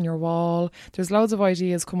silhouette on your wall. There's loads of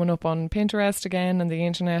ideas coming up on Pinterest again and the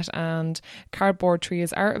internet, and cardboard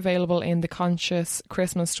trees are available in the Conscious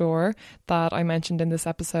Christmas store that I mentioned in this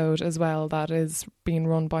episode as well, that is being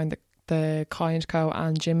run by the the Kind Co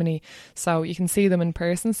and Jiminy, so you can see them in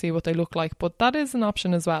person, see what they look like, but that is an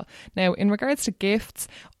option as well. Now, in regards to gifts,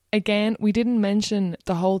 again, we didn't mention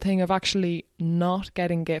the whole thing of actually not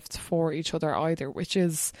getting gifts for each other either, which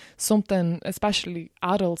is something especially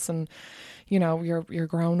adults and, you know, your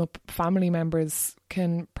grown-up family members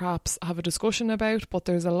can perhaps have a discussion about. But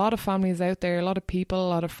there's a lot of families out there, a lot of people, a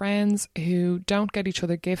lot of friends who don't get each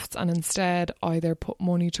other gifts and instead either put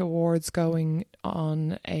money towards going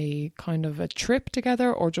on a kind of a trip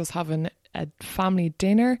together or just having a family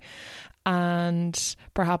dinner and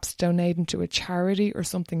perhaps donating to a charity or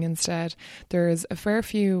something instead. There's a fair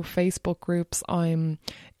few Facebook groups I'm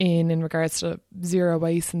in regards to zero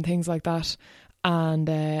waste and things like that, and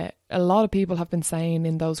a lot of people have been saying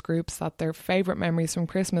in those groups that their favourite memories from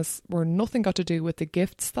Christmas were nothing got to do with the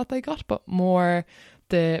gifts that they got, but more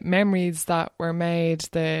the memories that were made,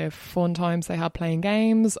 the fun times they had playing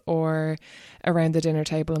games or around the dinner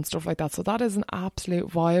table and stuff like that. So that is an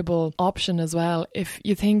absolute viable option as well. If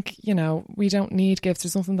you think, you know, we don't need gifts,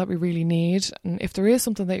 there's something that we really need. And if there is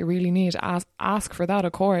something that you really need, ask for that,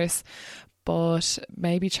 of course. But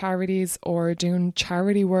maybe charities or doing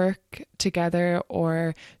charity work together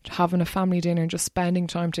or having a family dinner and just spending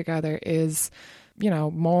time together is, you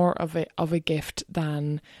know, more of a gift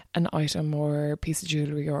than an item or a piece of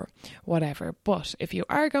jewellery or whatever. But if you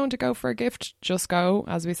are going to go for a gift, just go,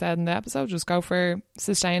 as we said in the episode, just go for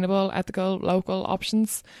sustainable, ethical, local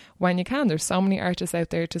options when you can. There's so many artists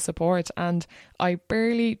out there to support, and I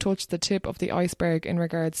barely touched the tip of the iceberg in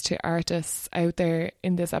regards to artists out there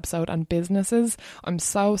in this episode and businesses. I'm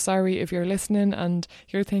so sorry if you're listening and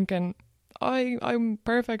you're thinking, I'm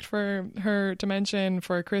perfect for her to mention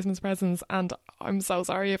for Christmas presents, and I'm so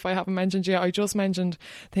sorry if I haven't mentioned you. I just mentioned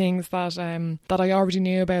things that that I already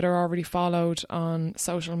knew about or already followed on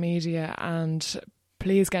social media, and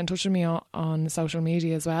please get in touch with me on social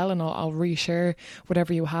media as well, and I'll reshare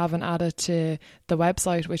whatever you have and add it to the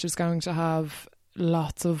website, which is going to have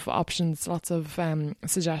lots of options, lots of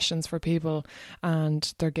suggestions for people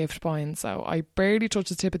and their gift buying. So I barely touched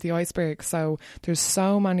the tip of the iceberg. So there's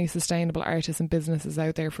so many sustainable artists and businesses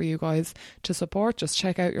out there for you guys to support. Just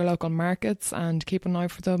check out your local markets and keep an eye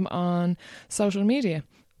for them on social media.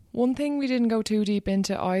 One thing we didn't go too deep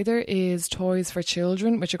into either is toys for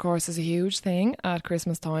children, which of course is a huge thing at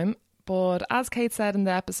Christmas time. But as Kate said in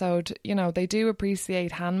the episode, you know, they do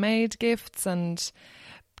appreciate handmade gifts and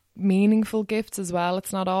meaningful gifts as well.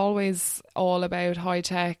 It's not always all about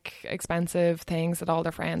high-tech, expensive things that all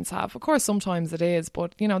their friends have. Of course, sometimes it is,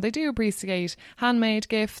 but, you know, they do appreciate handmade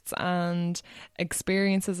gifts and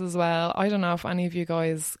experiences as well. I don't know if any of you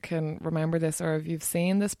guys can remember this or if you've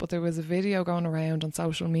seen this, but there was a video going around on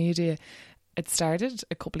social media. It started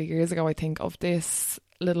a couple of years ago, I think, of this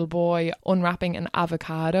little boy unwrapping an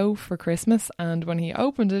avocado for Christmas, and when he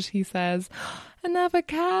opened it he says, "An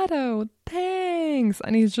avocado, thanks,"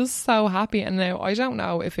 and he's just so happy. And now I don't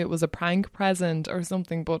know if it was a prank present or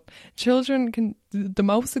something, but children can, the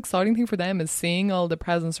most exciting thing for them is seeing all the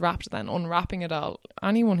presents wrapped and then unwrapping it all.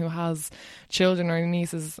 Anyone who has children or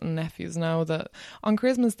nieces and nephews know that on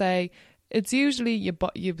Christmas Day it's usually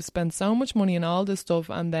you spend so much money on all this stuff,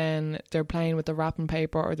 and then they're playing with the wrapping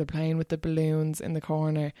paper or they're playing with the balloons in the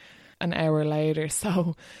corner an hour later.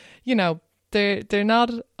 So, you know, they're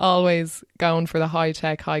not always going for the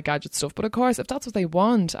high-tech, high-gadget stuff. But of course, if that's what they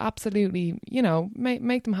want, absolutely, you know,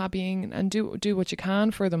 make them happy and do what you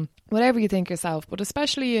can for them, whatever you think yourself. But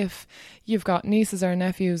especially if you've got nieces or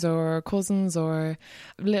nephews or cousins or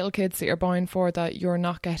little kids that you're buying for that you're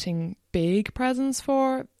not getting big presents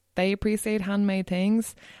for, they appreciate handmade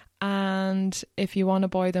things. And if you want to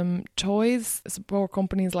buy them toys, support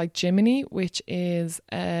companies like Jiminy, which is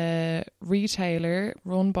a retailer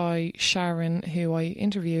run by Sharon, who I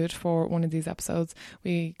interviewed for one of these episodes.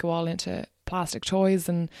 We go all into plastic toys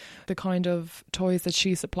and the kind of toys that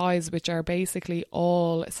she supplies, which are basically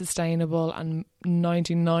all sustainable and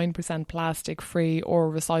 99% plastic free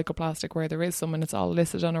or recycled plastic where there is some, and it's all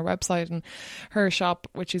listed on her website. And her shop,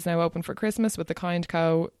 which is now open for Christmas with the Kind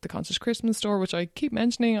Co, the Conscious Christmas store, which I keep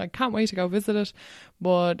mentioning, I can't wait to go visit it.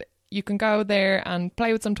 But you can go there and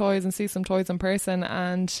play with some toys and see some toys in person.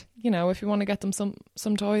 And, you know, if you want to get them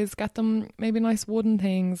some toys, get them maybe nice wooden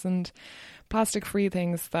things and plastic free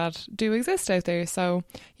things that do exist out there. So,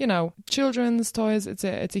 you know, children's toys, it's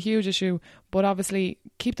a huge issue, but obviously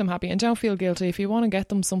keep them happy and don't feel guilty. If you want to get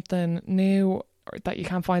them something new or that you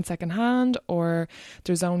can't find secondhand, or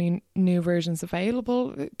there's only new versions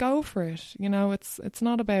available, go for it. You know, it's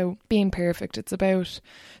not about being perfect. It's about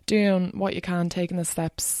doing what you can, taking the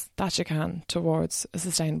steps that you can towards a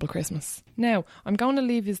sustainable Christmas. Now, I'm going to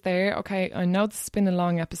leave you there. Okay, I know this has been a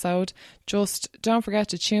long episode. Just don't forget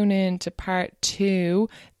to tune in to part 2.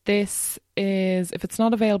 This is, if it's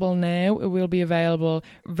not available now, it will be available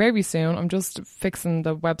very soon. I'm just fixing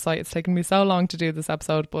the website. It's taken me so long to do this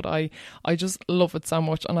episode, but I just love it so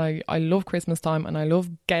much, and I love Christmas time, and I love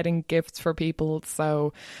getting gifts for people.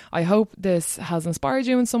 So I hope this has inspired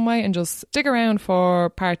you in some way, and just stick around for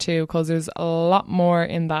part 2, because there's a lot more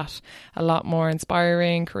in that, a lot more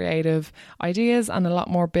inspiring, creative ideas, and a lot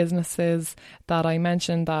more businesses that I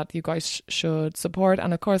mentioned that you guys should support.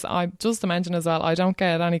 And of course, I just to mention as well, I don't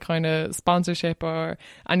get any kind of sponsorship or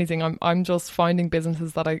anything. I'm just finding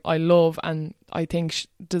businesses that I love and I think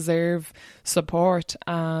deserve support,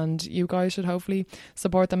 and you guys should hopefully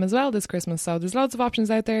support them as well this Christmas. So there's loads of options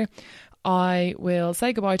out there. I will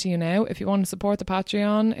say goodbye to you now. If you want to support the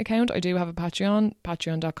Patreon account, I do have a Patreon,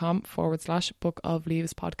 patreon.com/Book of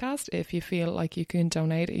Leaves podcast. If you feel like you can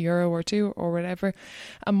donate €1 or €2 or whatever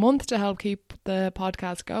a month to help keep the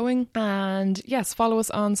podcast going. And yes, follow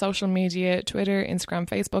us on social media, Twitter, Instagram,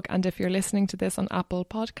 Facebook. And if you're listening to this on Apple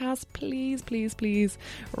Podcasts, please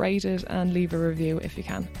rate it and leave a review if you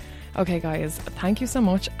can. Okay guys, thank you so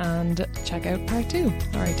much, and check out part 2.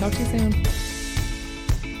 All right, talk to you soon.